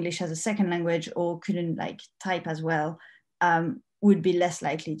spoke English as a second language or couldn't type as well would be less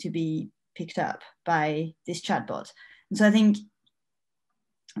likely to be picked up by this chatbot. And so I think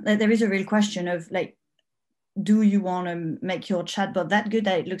that there is a real question of do you want to make your chatbot that good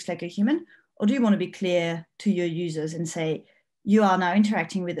that it looks like a human? Or do you want to be clear to your users and say, you are now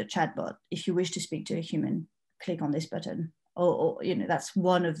interacting with a chatbot. If you wish to speak to a human, click on this button. Or that's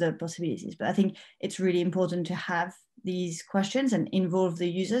one of the possibilities. But I think it's really important to have these questions and involve the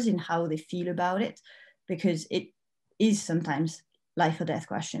users in how they feel about it, because it is sometimes life or death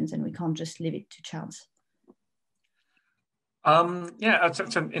questions and we can't just leave it to chance. Yeah,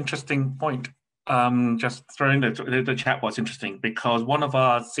 that's an interesting point. Just throwing the chat was interesting because one of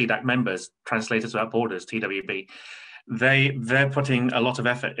our CDAC members, Translators Without Borders, TWB, they're putting a lot of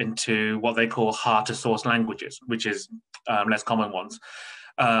effort into what they call hard to source languages, which is less common ones.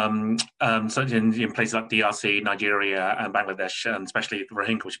 So in places like DRC, Nigeria, and Bangladesh, and especially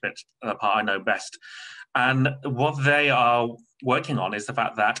Rohingya, which bit the part I know best. And what they are working on is the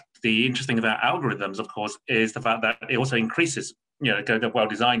fact that the interesting about algorithms, of course, is the fact that it also increases, the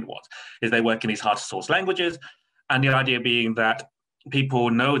well-designed ones, is they work in these hard-to-source languages. And the idea being that people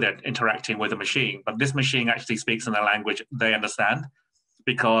know they're interacting with a machine, but this machine actually speaks in a language they understand,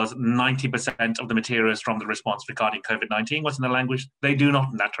 because 90% of the materials from the response regarding COVID-19 was in a language they do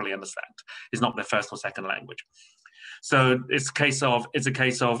not naturally understand. It's not their first or second language. So it's a case of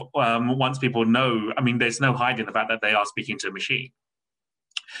once people know, there's no hiding the fact that they are speaking to a machine.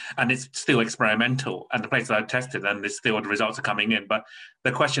 And it's still experimental, and the places I've tested, and there's still the results are coming in. But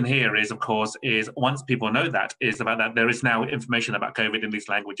the question here is, of course, is once people know that, is about that there is now information about COVID in these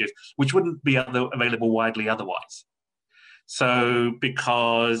languages, which wouldn't be available widely otherwise. So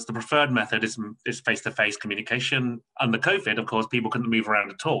because the preferred method is face-to-face communication, under COVID, of course, people couldn't move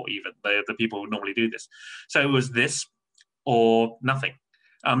around at all, even the people who normally do this. So it was this or nothing.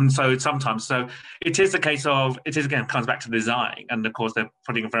 So it is a case of, again, comes back to design. And of course, they're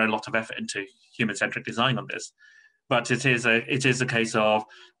putting a very lot of effort into human-centric design on this. But it is a case of,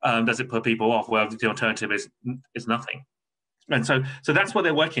 does it put people off? Well, the alternative is nothing. And so that's what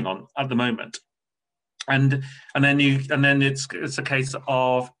they're working on at the moment. And then it's a case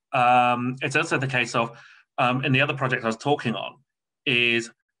of, it's also the case of, in the other project I was talking on, is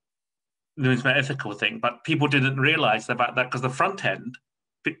the ethical thing, but people didn't realize about that because the front end,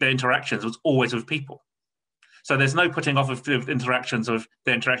 the interactions was always with people. So there's no putting off of interactions of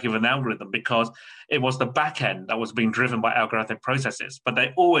the interacting with an algorithm, because it was the back end that was being driven by algorithmic processes. But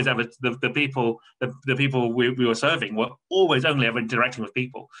they always ever, the people we were serving were always only ever interacting with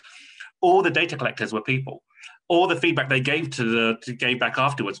people. All the data collectors were people. All the feedback they gave gave back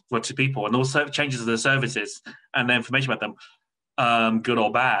afterwards were to people, and all changes to the services and the information about them, good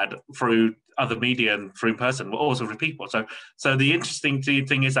or bad, through other media and through in person, were also for people. So the interesting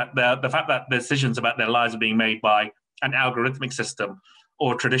thing is that the fact that decisions about their lives are being made by an algorithmic system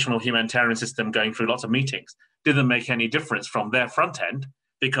or a traditional humanitarian system going through lots of meetings didn't make any difference from their front end,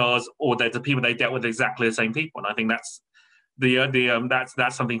 because the people they dealt with exactly the same people. And I think that's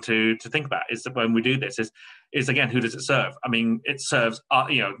that's something to think about, is that when we do this is again, who does it serve? It serves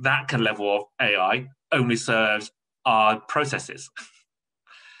that kind of level of AI only serves our processes.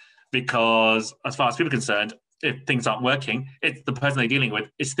 Because as far as people are concerned, if things aren't working, it's the person they're dealing with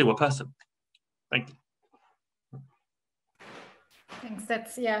is still a person. Thank you. Thanks.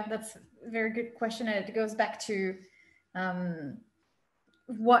 That's a very good question, and it goes back to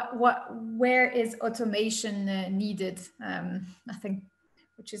where is automation needed? I think,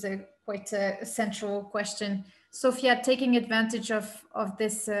 which is quite a central question. Sofia, taking advantage of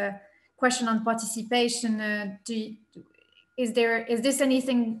this question on participation, is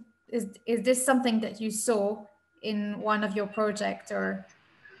this something that you saw in one of your projects, or?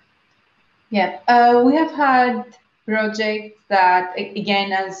 Yeah, we have had projects that,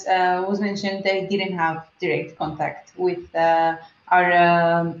 again, as was mentioned, they didn't have direct contact with our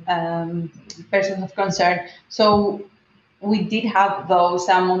person of concern. So we did have, though,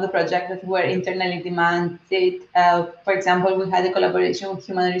 some of the projects that were internally demanded. For example, we had a collaboration with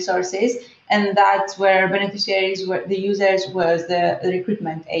human resources, and that's where beneficiaries were, the users was the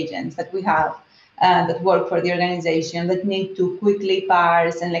recruitment agents that we have that work for the organization that need to quickly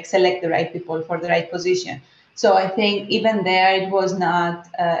parse and like select the right people for the right position. So I think even there, it was not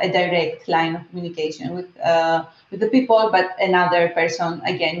a direct line of communication with the people, but another person,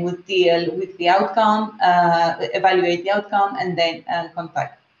 again, would deal with the outcome, evaluate the outcome, and then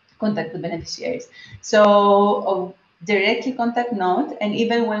contact the beneficiaries. So directly contact not, and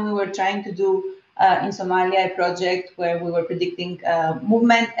even when we were trying to do in Somalia a project where we were predicting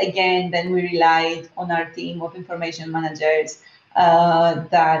movement, again, then we relied on our team of information managers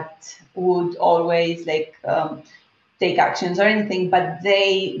that would always like take actions or anything, but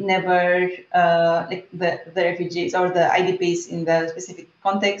they never, like the refugees or the IDPs in the specific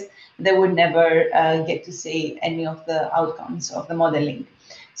context, they would never get to see any of the outcomes of the modeling.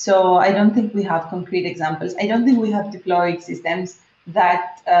 So I don't think we have concrete examples. I don't think we have deployed systems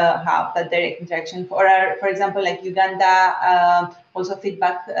that have that direct interaction. For example, like Uganda, also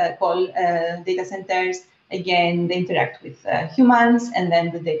feedback call data centers. Again, they interact with humans, and then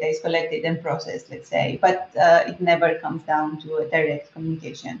the data is collected and processed, let's say, but it never comes down to a direct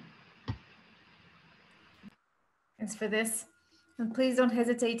communication. Thanks for this. And please don't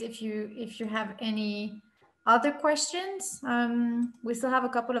hesitate if you have any other questions. We still have a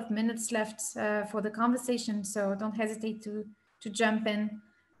couple of minutes left for the conversation, so don't hesitate to jump in.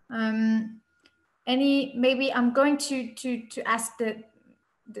 Maybe I'm going to ask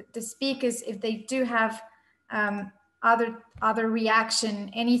the speakers if they do have other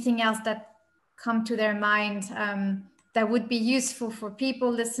reaction, anything else that come to their mind that would be useful for people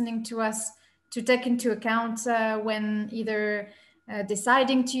listening to us to take into account when either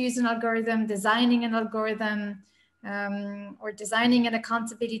deciding to use an algorithm, designing an algorithm, or designing an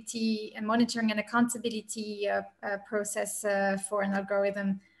accountability and monitoring an accountability process for an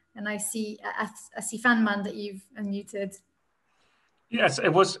algorithm. And I see FanMan that you've unmuted. Yes, it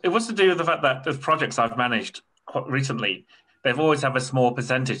was to do with the fact that the projects I've managed quite recently, they've always have a small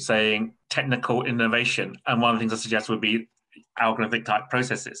percentage saying technical innovation, and one of the things I suggest would be algorithmic type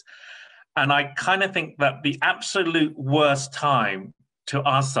processes. And I kind of think that the absolute worst time to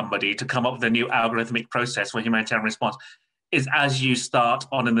ask somebody to come up with a new algorithmic process for humanitarian response is as you start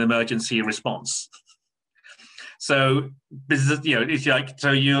on an emergency response. So this is, if you like,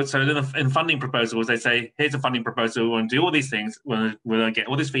 so in funding proposals, they say, here's a funding proposal, we're going to do all these things, we're going to get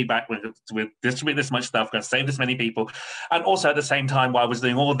all this feedback, we'll distribute this much stuff, we're going to save this many people. And also at the same time, while I was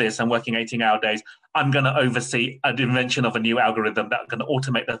doing all this and working 18-hour days, I'm going to oversee an invention of a new algorithm that's going to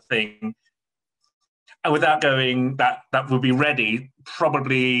automate the thing. And without going, that will be ready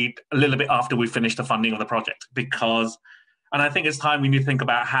probably a little bit after we finish the funding of the project, because, and I think it's time we need to think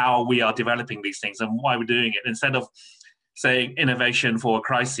about how we are developing these things and why we're doing it. Instead of saying innovation for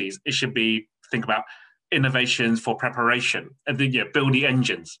crises, it should be think about innovations for preparation and then build the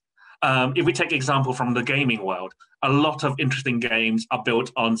engines. If we take example from the gaming world, a lot of interesting games are built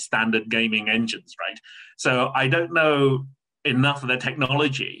on standard gaming engines, right? So I don't know enough of the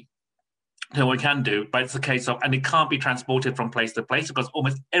technology that we can do, but it's a case of, and it can't be transported from place to place because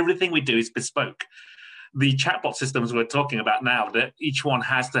almost everything we do is bespoke. The chatbot systems we're talking about now, that each one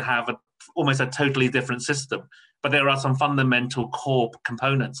has to have almost a totally different system, but there are some fundamental core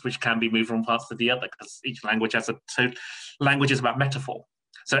components which can be moved from parts to the other because each language has language is about metaphor.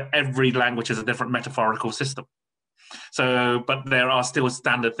 So every language is a different metaphorical system. So, but there are still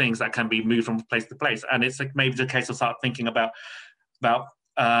standard things that can be moved from place to place. And it's like maybe the case of start thinking about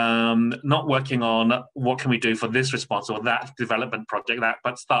not working on what can we do for this response or that development project,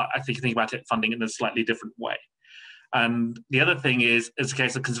 but start, I think, thinking about it, funding in a slightly different way. And the other thing is, it's a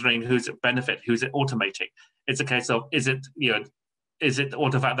case of considering who's it benefit, who's it automating. It's a case of, is it all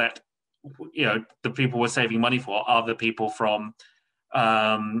the fact that, the people we're saving money for are the people from,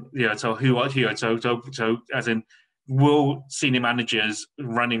 so who are here? So as in, will senior managers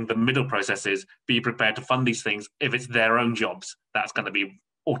running the middle processes be prepared to fund these things if it's their own jobs that's going to be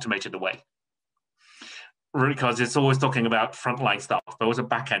automated away? Because it's always talking about frontline stuff, but also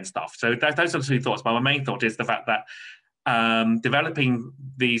back-end stuff. So those are the two thoughts. But my main thought is the fact that developing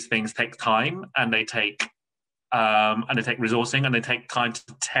these things take time, and they take resourcing, and they take time to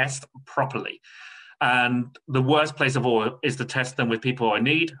test properly. And the worst place of all is to test them with people who are in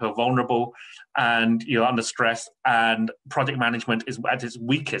need, who are vulnerable, and you're under stress. And project management is at its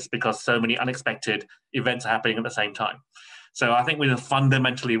weakest because so many unexpected events are happening at the same time. So I think we need to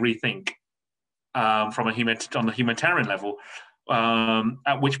fundamentally rethink on the humanitarian level,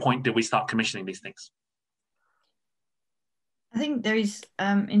 at which point do we start commissioning these things? I think there is,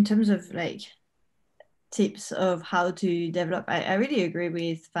 in terms of like tips of how to develop, I really agree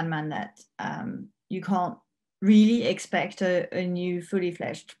with FanMan that you can't really expect a new fully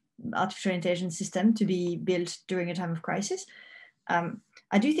fledged artificial intelligence system to be built during a time of crisis.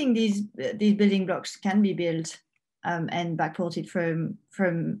 I do think these building blocks can be built and backported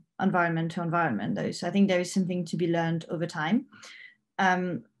from environment to environment, though. So I think there is something to be learned over time.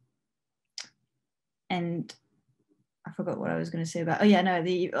 And I forgot what I was going to say about,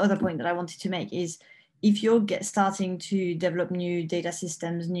 the other point that I wanted to make is if you're starting to develop new data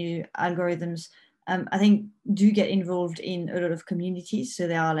systems, new algorithms, I think do get involved in a lot of communities. So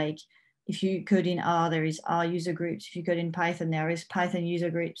there are like, if you code in R, there is R user groups. If you code in Python, there is Python user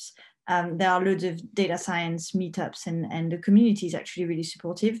groups. There are loads of data science meetups, and the community is actually really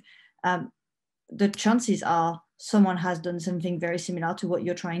supportive. The chances are someone has done something very similar to what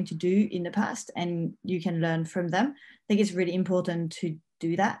you're trying to do in the past, and you can learn from them. I think it's really important to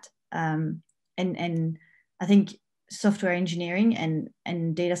do that. And I think software engineering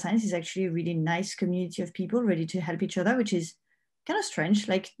and data science is actually a really nice community of people ready to help each other, which is kind of strange.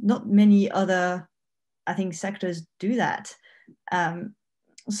 Like not many other, I think, sectors do that.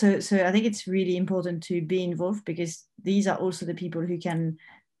 So I think it's really important to be involved, because these are also the people who can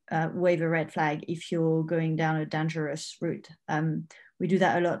wave a red flag if you're going down a dangerous route. We do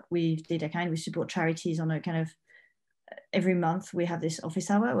that a lot with DataKind. We support charities on a kind of, every month we have this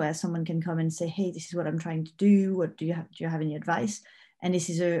office hour where someone can come and say, hey, this is what I'm trying to do. What do you have any advice? And this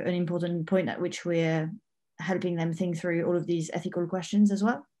is an important point at which we're helping them think through all of these ethical questions as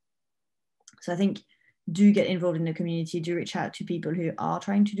well. So I think do get involved in the community, do reach out to people who are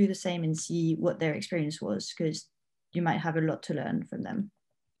trying to do the same and see what their experience was, because you might have a lot to learn from them.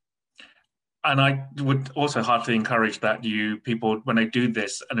 And I would also heartily encourage that people, when they do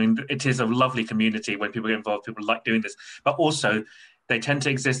this, I mean, it is a lovely community when people get involved, people like doing this, but also they tend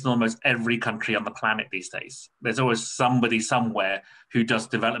to exist in almost every country on the planet these days. There's always somebody somewhere who does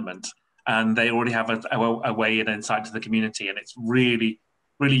development, and they already have a way and insight to the community. And it's really,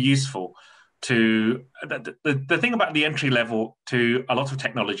 really useful to, the thing about the entry level to a lot of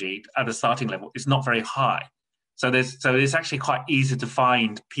technology at the starting level is not very high. So it's actually quite easy to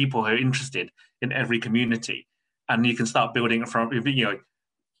find people who are interested in every community, and you can start building from, you're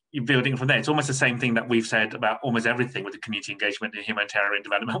building from there. It's almost the same thing that we've said about almost everything with the community engagement in the humanitarian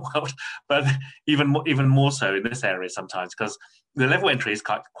development world, but even more so in this area sometimes, because the level entry is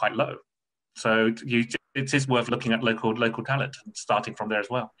quite low. So it is worth looking at local talent and starting from there as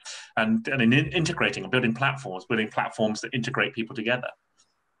well, and integrating and building platforms that integrate people together.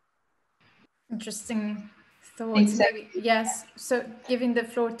 Interesting thoughts. Exactly. Yes. So giving the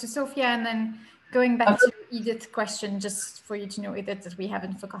floor to Sofia, and then going back to Edith's question, just for you to know, Edith, that we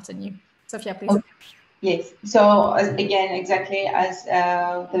haven't forgotten you. Sofia, please. Okay. Yes. So again, exactly as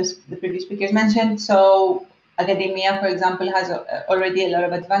the previous speakers mentioned. So academia, for example, has already a lot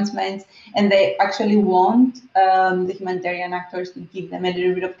of advancements, and they actually want the humanitarian actors to give them a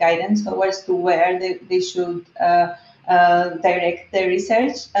little bit of guidance towards to where they should direct their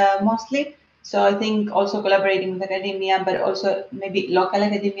research mostly. So I think also collaborating with academia, but also maybe local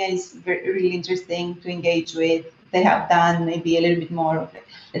academia is really interesting to engage with. They have done maybe a little bit more of,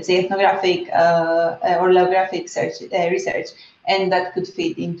 let's say, ethnographic or holographic research, and that could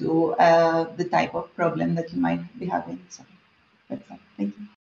fit into the type of problem that you might be having. So that's all. Thank you.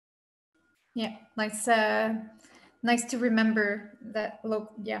 Yeah, nice to remember that.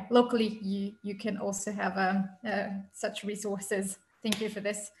 Locally, you can also have such resources. Thank you for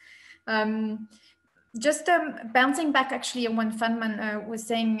this. Just bouncing back actually on what FanMan was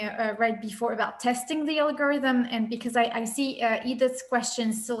saying right before about testing the algorithm, and because I see Edith's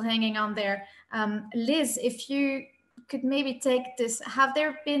question still hanging on there. Liz, if you could maybe take this, have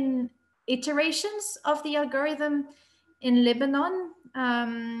there been iterations of the algorithm in Lebanon?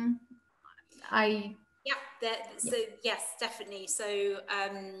 Yes, definitely. So,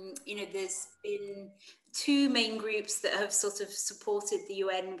 there's been two main groups that have sort of supported the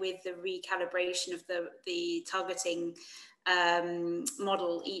UN with the recalibration of the targeting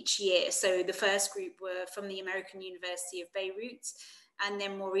model each year. So the first group were from the American University of Beirut, and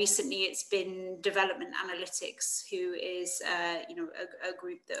then more recently it's been Development Analytics, who is a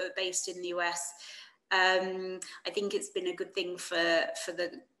group that are based in the US. I think it's been a good thing for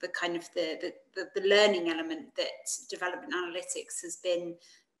the kind of the learning element that Development Analytics has been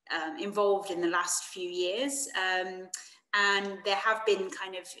involved in the last few years. And there have been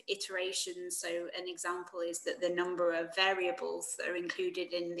kind of iterations. So an example is that the number of variables that are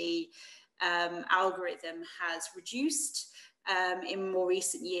included in the algorithm has reduced. in more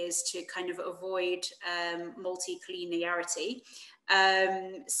recent years to kind of avoid multi-collinearity.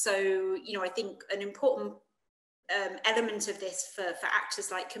 So, you know, I think an important element of this for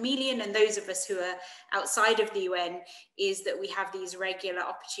actors like Chameleon and those of us who are outside of the UN is that we have these regular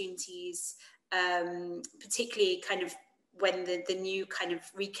opportunities, particularly kind of when the new kind of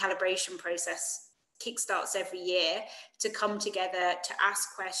recalibration process kickstarts every year, to come together, to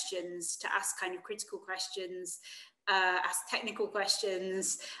ask questions, to ask kind of critical questions, ask technical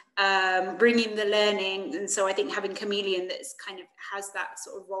questions, bring in the learning. And so I think having Chameleon that's kind of has that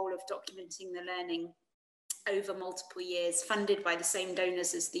sort of role of documenting the learning over multiple years, funded by the same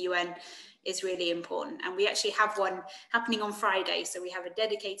donors as the UN, is really important. And we actually have one happening on Friday. So we have a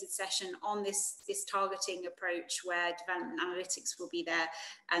dedicated session on this targeting approach where development analytics will be there,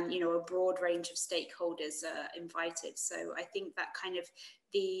 and, you know, a broad range of stakeholders are invited. So I think that kind of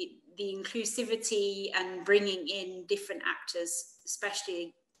the inclusivity and bringing in different actors,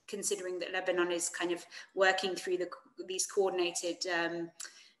 especially considering that Lebanon is kind of working through these coordinated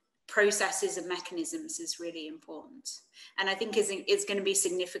processes and mechanisms, is really important. And I think it's going to be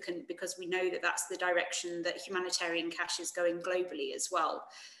significant because we know that that's the direction that humanitarian cash is going globally as well.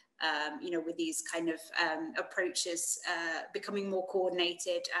 You know, with these kind of approaches becoming more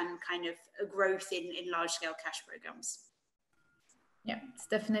coordinated and kind of a growth in large-scale cash programs. Yeah, it's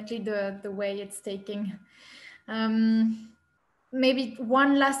definitely the way it's taking. Maybe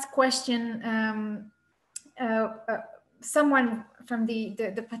one last question. Someone from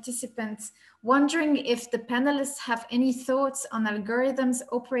the participants wondering if the panelists have any thoughts on algorithms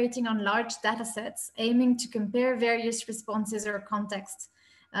operating on large data sets, aiming to compare various responses or contexts,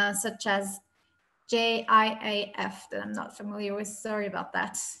 such as JIAF, that I'm not familiar with, sorry about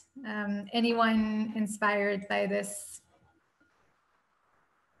that. Anyone inspired by this?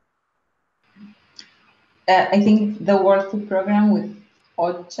 I think the World Food Program with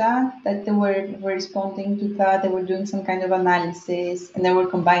OCHA, that they were responding to that. They were doing some kind of analysis, and they were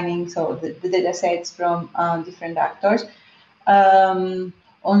combining the data sets from different actors on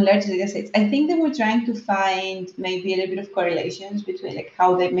large data sets. I think they were trying to find maybe a little bit of correlations between like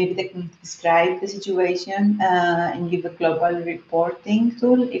how they can describe the situation and give a global reporting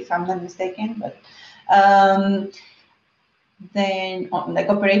tool, if I'm not mistaken. But then like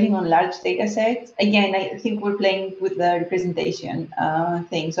operating on large data sets, again, I think we're playing with the representation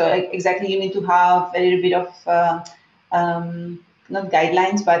thing. So like exactly, you need to have a little bit of not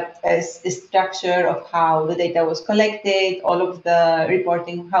guidelines, but a structure of how the data was collected, all of the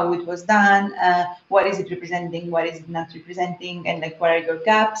reporting, how it was done, what is it representing, what is it not representing, and like what are your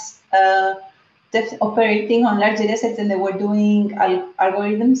gaps. Operating on large data sets, and they were doing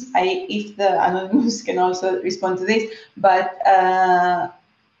algorithms. If the anonymous can also respond to this, but I'm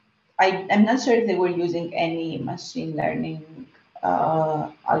not sure if they were using any machine learning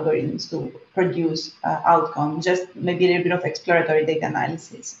algorithms to produce outcome, just maybe a little bit of exploratory data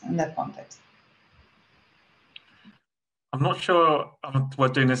analysis in that context. I'm not sure we're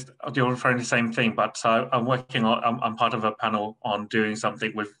doing this, you're referring to the same thing, but I'm working on, I'm part of a panel on doing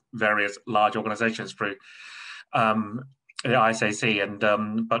something with various large organizations through the ISAC,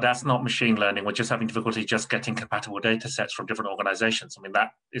 and but that's not machine learning. We're just having difficulty just getting compatible data sets from different organizations. I mean,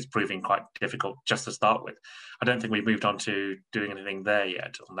 that is proving quite difficult just to start with. I don't think we've moved on to doing anything there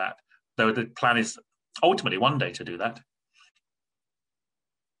yet on that, though the plan is ultimately one day to do that.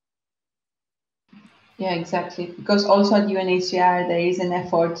 Yeah, exactly. Because also at UNHCR, there is an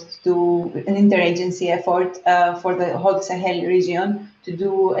effort to do an interagency effort for the whole Sahel region to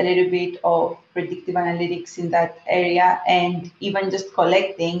do a little bit of predictive analytics in that area, and even just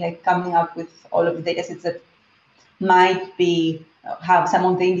collecting, like coming up with all of the data sets that might be have some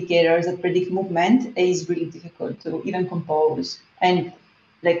of the indicators that predict movement is really difficult to even compose. And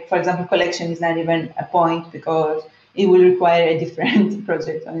like, for example, collection is not even a point because it will require a different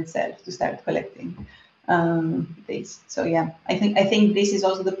project on itself to start collecting this. So yeah, I think this is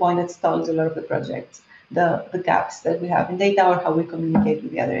also the point that stalls a lot of the projects, the gaps that we have in data or how we communicate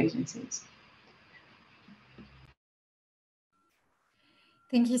with the other agencies.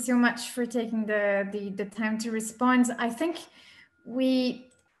 Thank you so much for taking the time to respond. I think we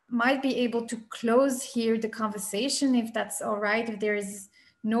might be able to close here the conversation, if that's all right, if there is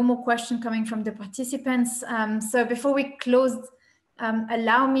no more question coming from the participants. So before we close,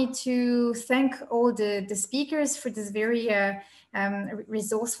 allow me to thank all the speakers for this very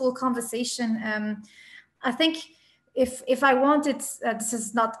resourceful conversation. I think if I wanted, this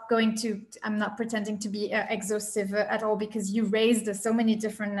is not going to, I'm not pretending to be exhaustive at all, because you raised so many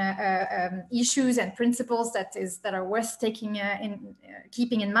different issues and principles that are worth taking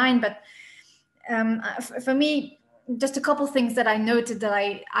keeping in mind. But for me, just a couple things that I noted that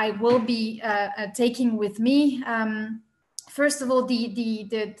I will be taking with me. First of all,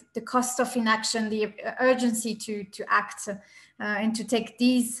 the cost of inaction, the urgency to act and to take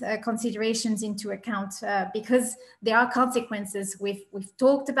these considerations into account, because there are consequences. We've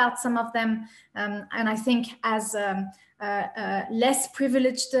talked about some of them, and I think as less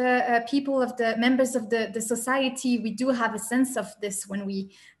privileged people, of the members of the society, we do have a sense of this when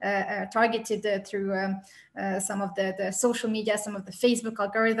we targeted through some of the social media, some of the Facebook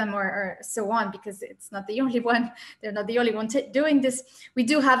algorithm or so on, because it's not the only one, they're not the only one doing this. We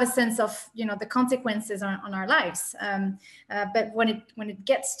do have a sense of, you know, the consequences on our lives. But when it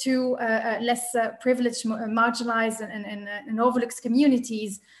gets to less privileged, marginalized and overlooked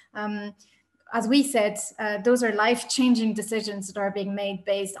communities, as we said, those are life-changing decisions that are being made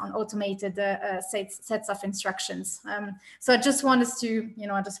based on automated sets of instructions. So I just wanted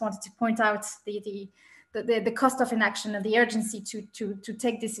to point out the cost of inaction and the urgency to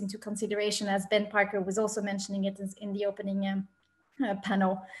take this into consideration, as Ben Parker was also mentioning it in the opening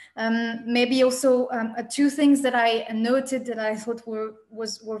panel. Maybe also two things that I noted that I thought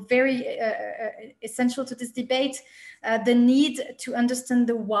were very essential to this debate. The need to understand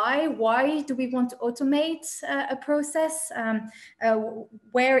the why. Why do we want to automate a process?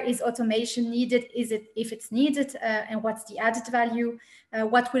 Where is automation needed? Is it, if it's needed, and what's the added value?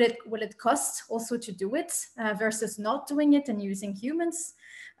 What will it cost also to do it versus not doing it and using humans?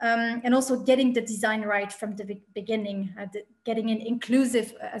 And also getting the design right from the beginning, getting it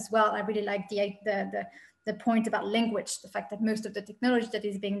inclusive as well. I really like the point about language, the fact that most of the technology that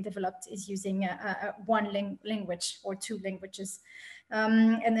is being developed is using one language or two languages.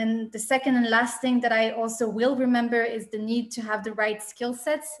 And then the second and last thing that I also will remember is the need to have the right skill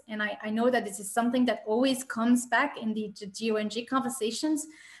sets. And I know that this is something that always comes back in the GONG conversations,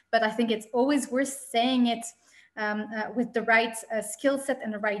 but I think it's always worth saying it with the right skill set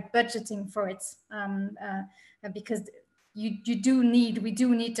and the right budgeting for it, because we do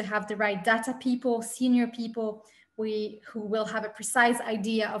need to have the right data people, senior people, who will have a precise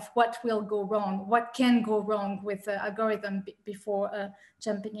idea of what will go wrong, what can go wrong with the algorithm before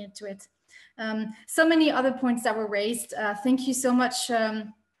jumping into it. So many other points that were raised. Thank you so much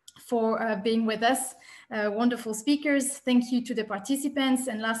for being with us. Wonderful speakers. Thank you to the participants.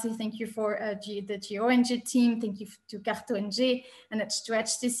 And lastly, thank you for the GONG team. Thank you to CARTONG and at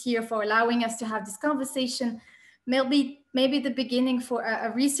Stretch this year for allowing us to have this conversation. Maybe the beginning for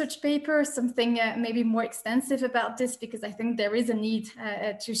a research paper, something maybe more extensive about this, because I think there is a need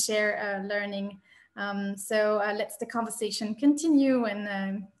to share learning. So let's the conversation continue,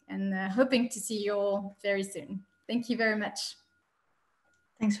 and hoping to see you all very soon. Thank you very much.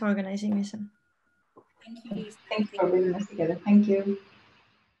 Thanks for organizing, Lisa. Thank you, Lisa. Thanks for bringing us together. Thank you.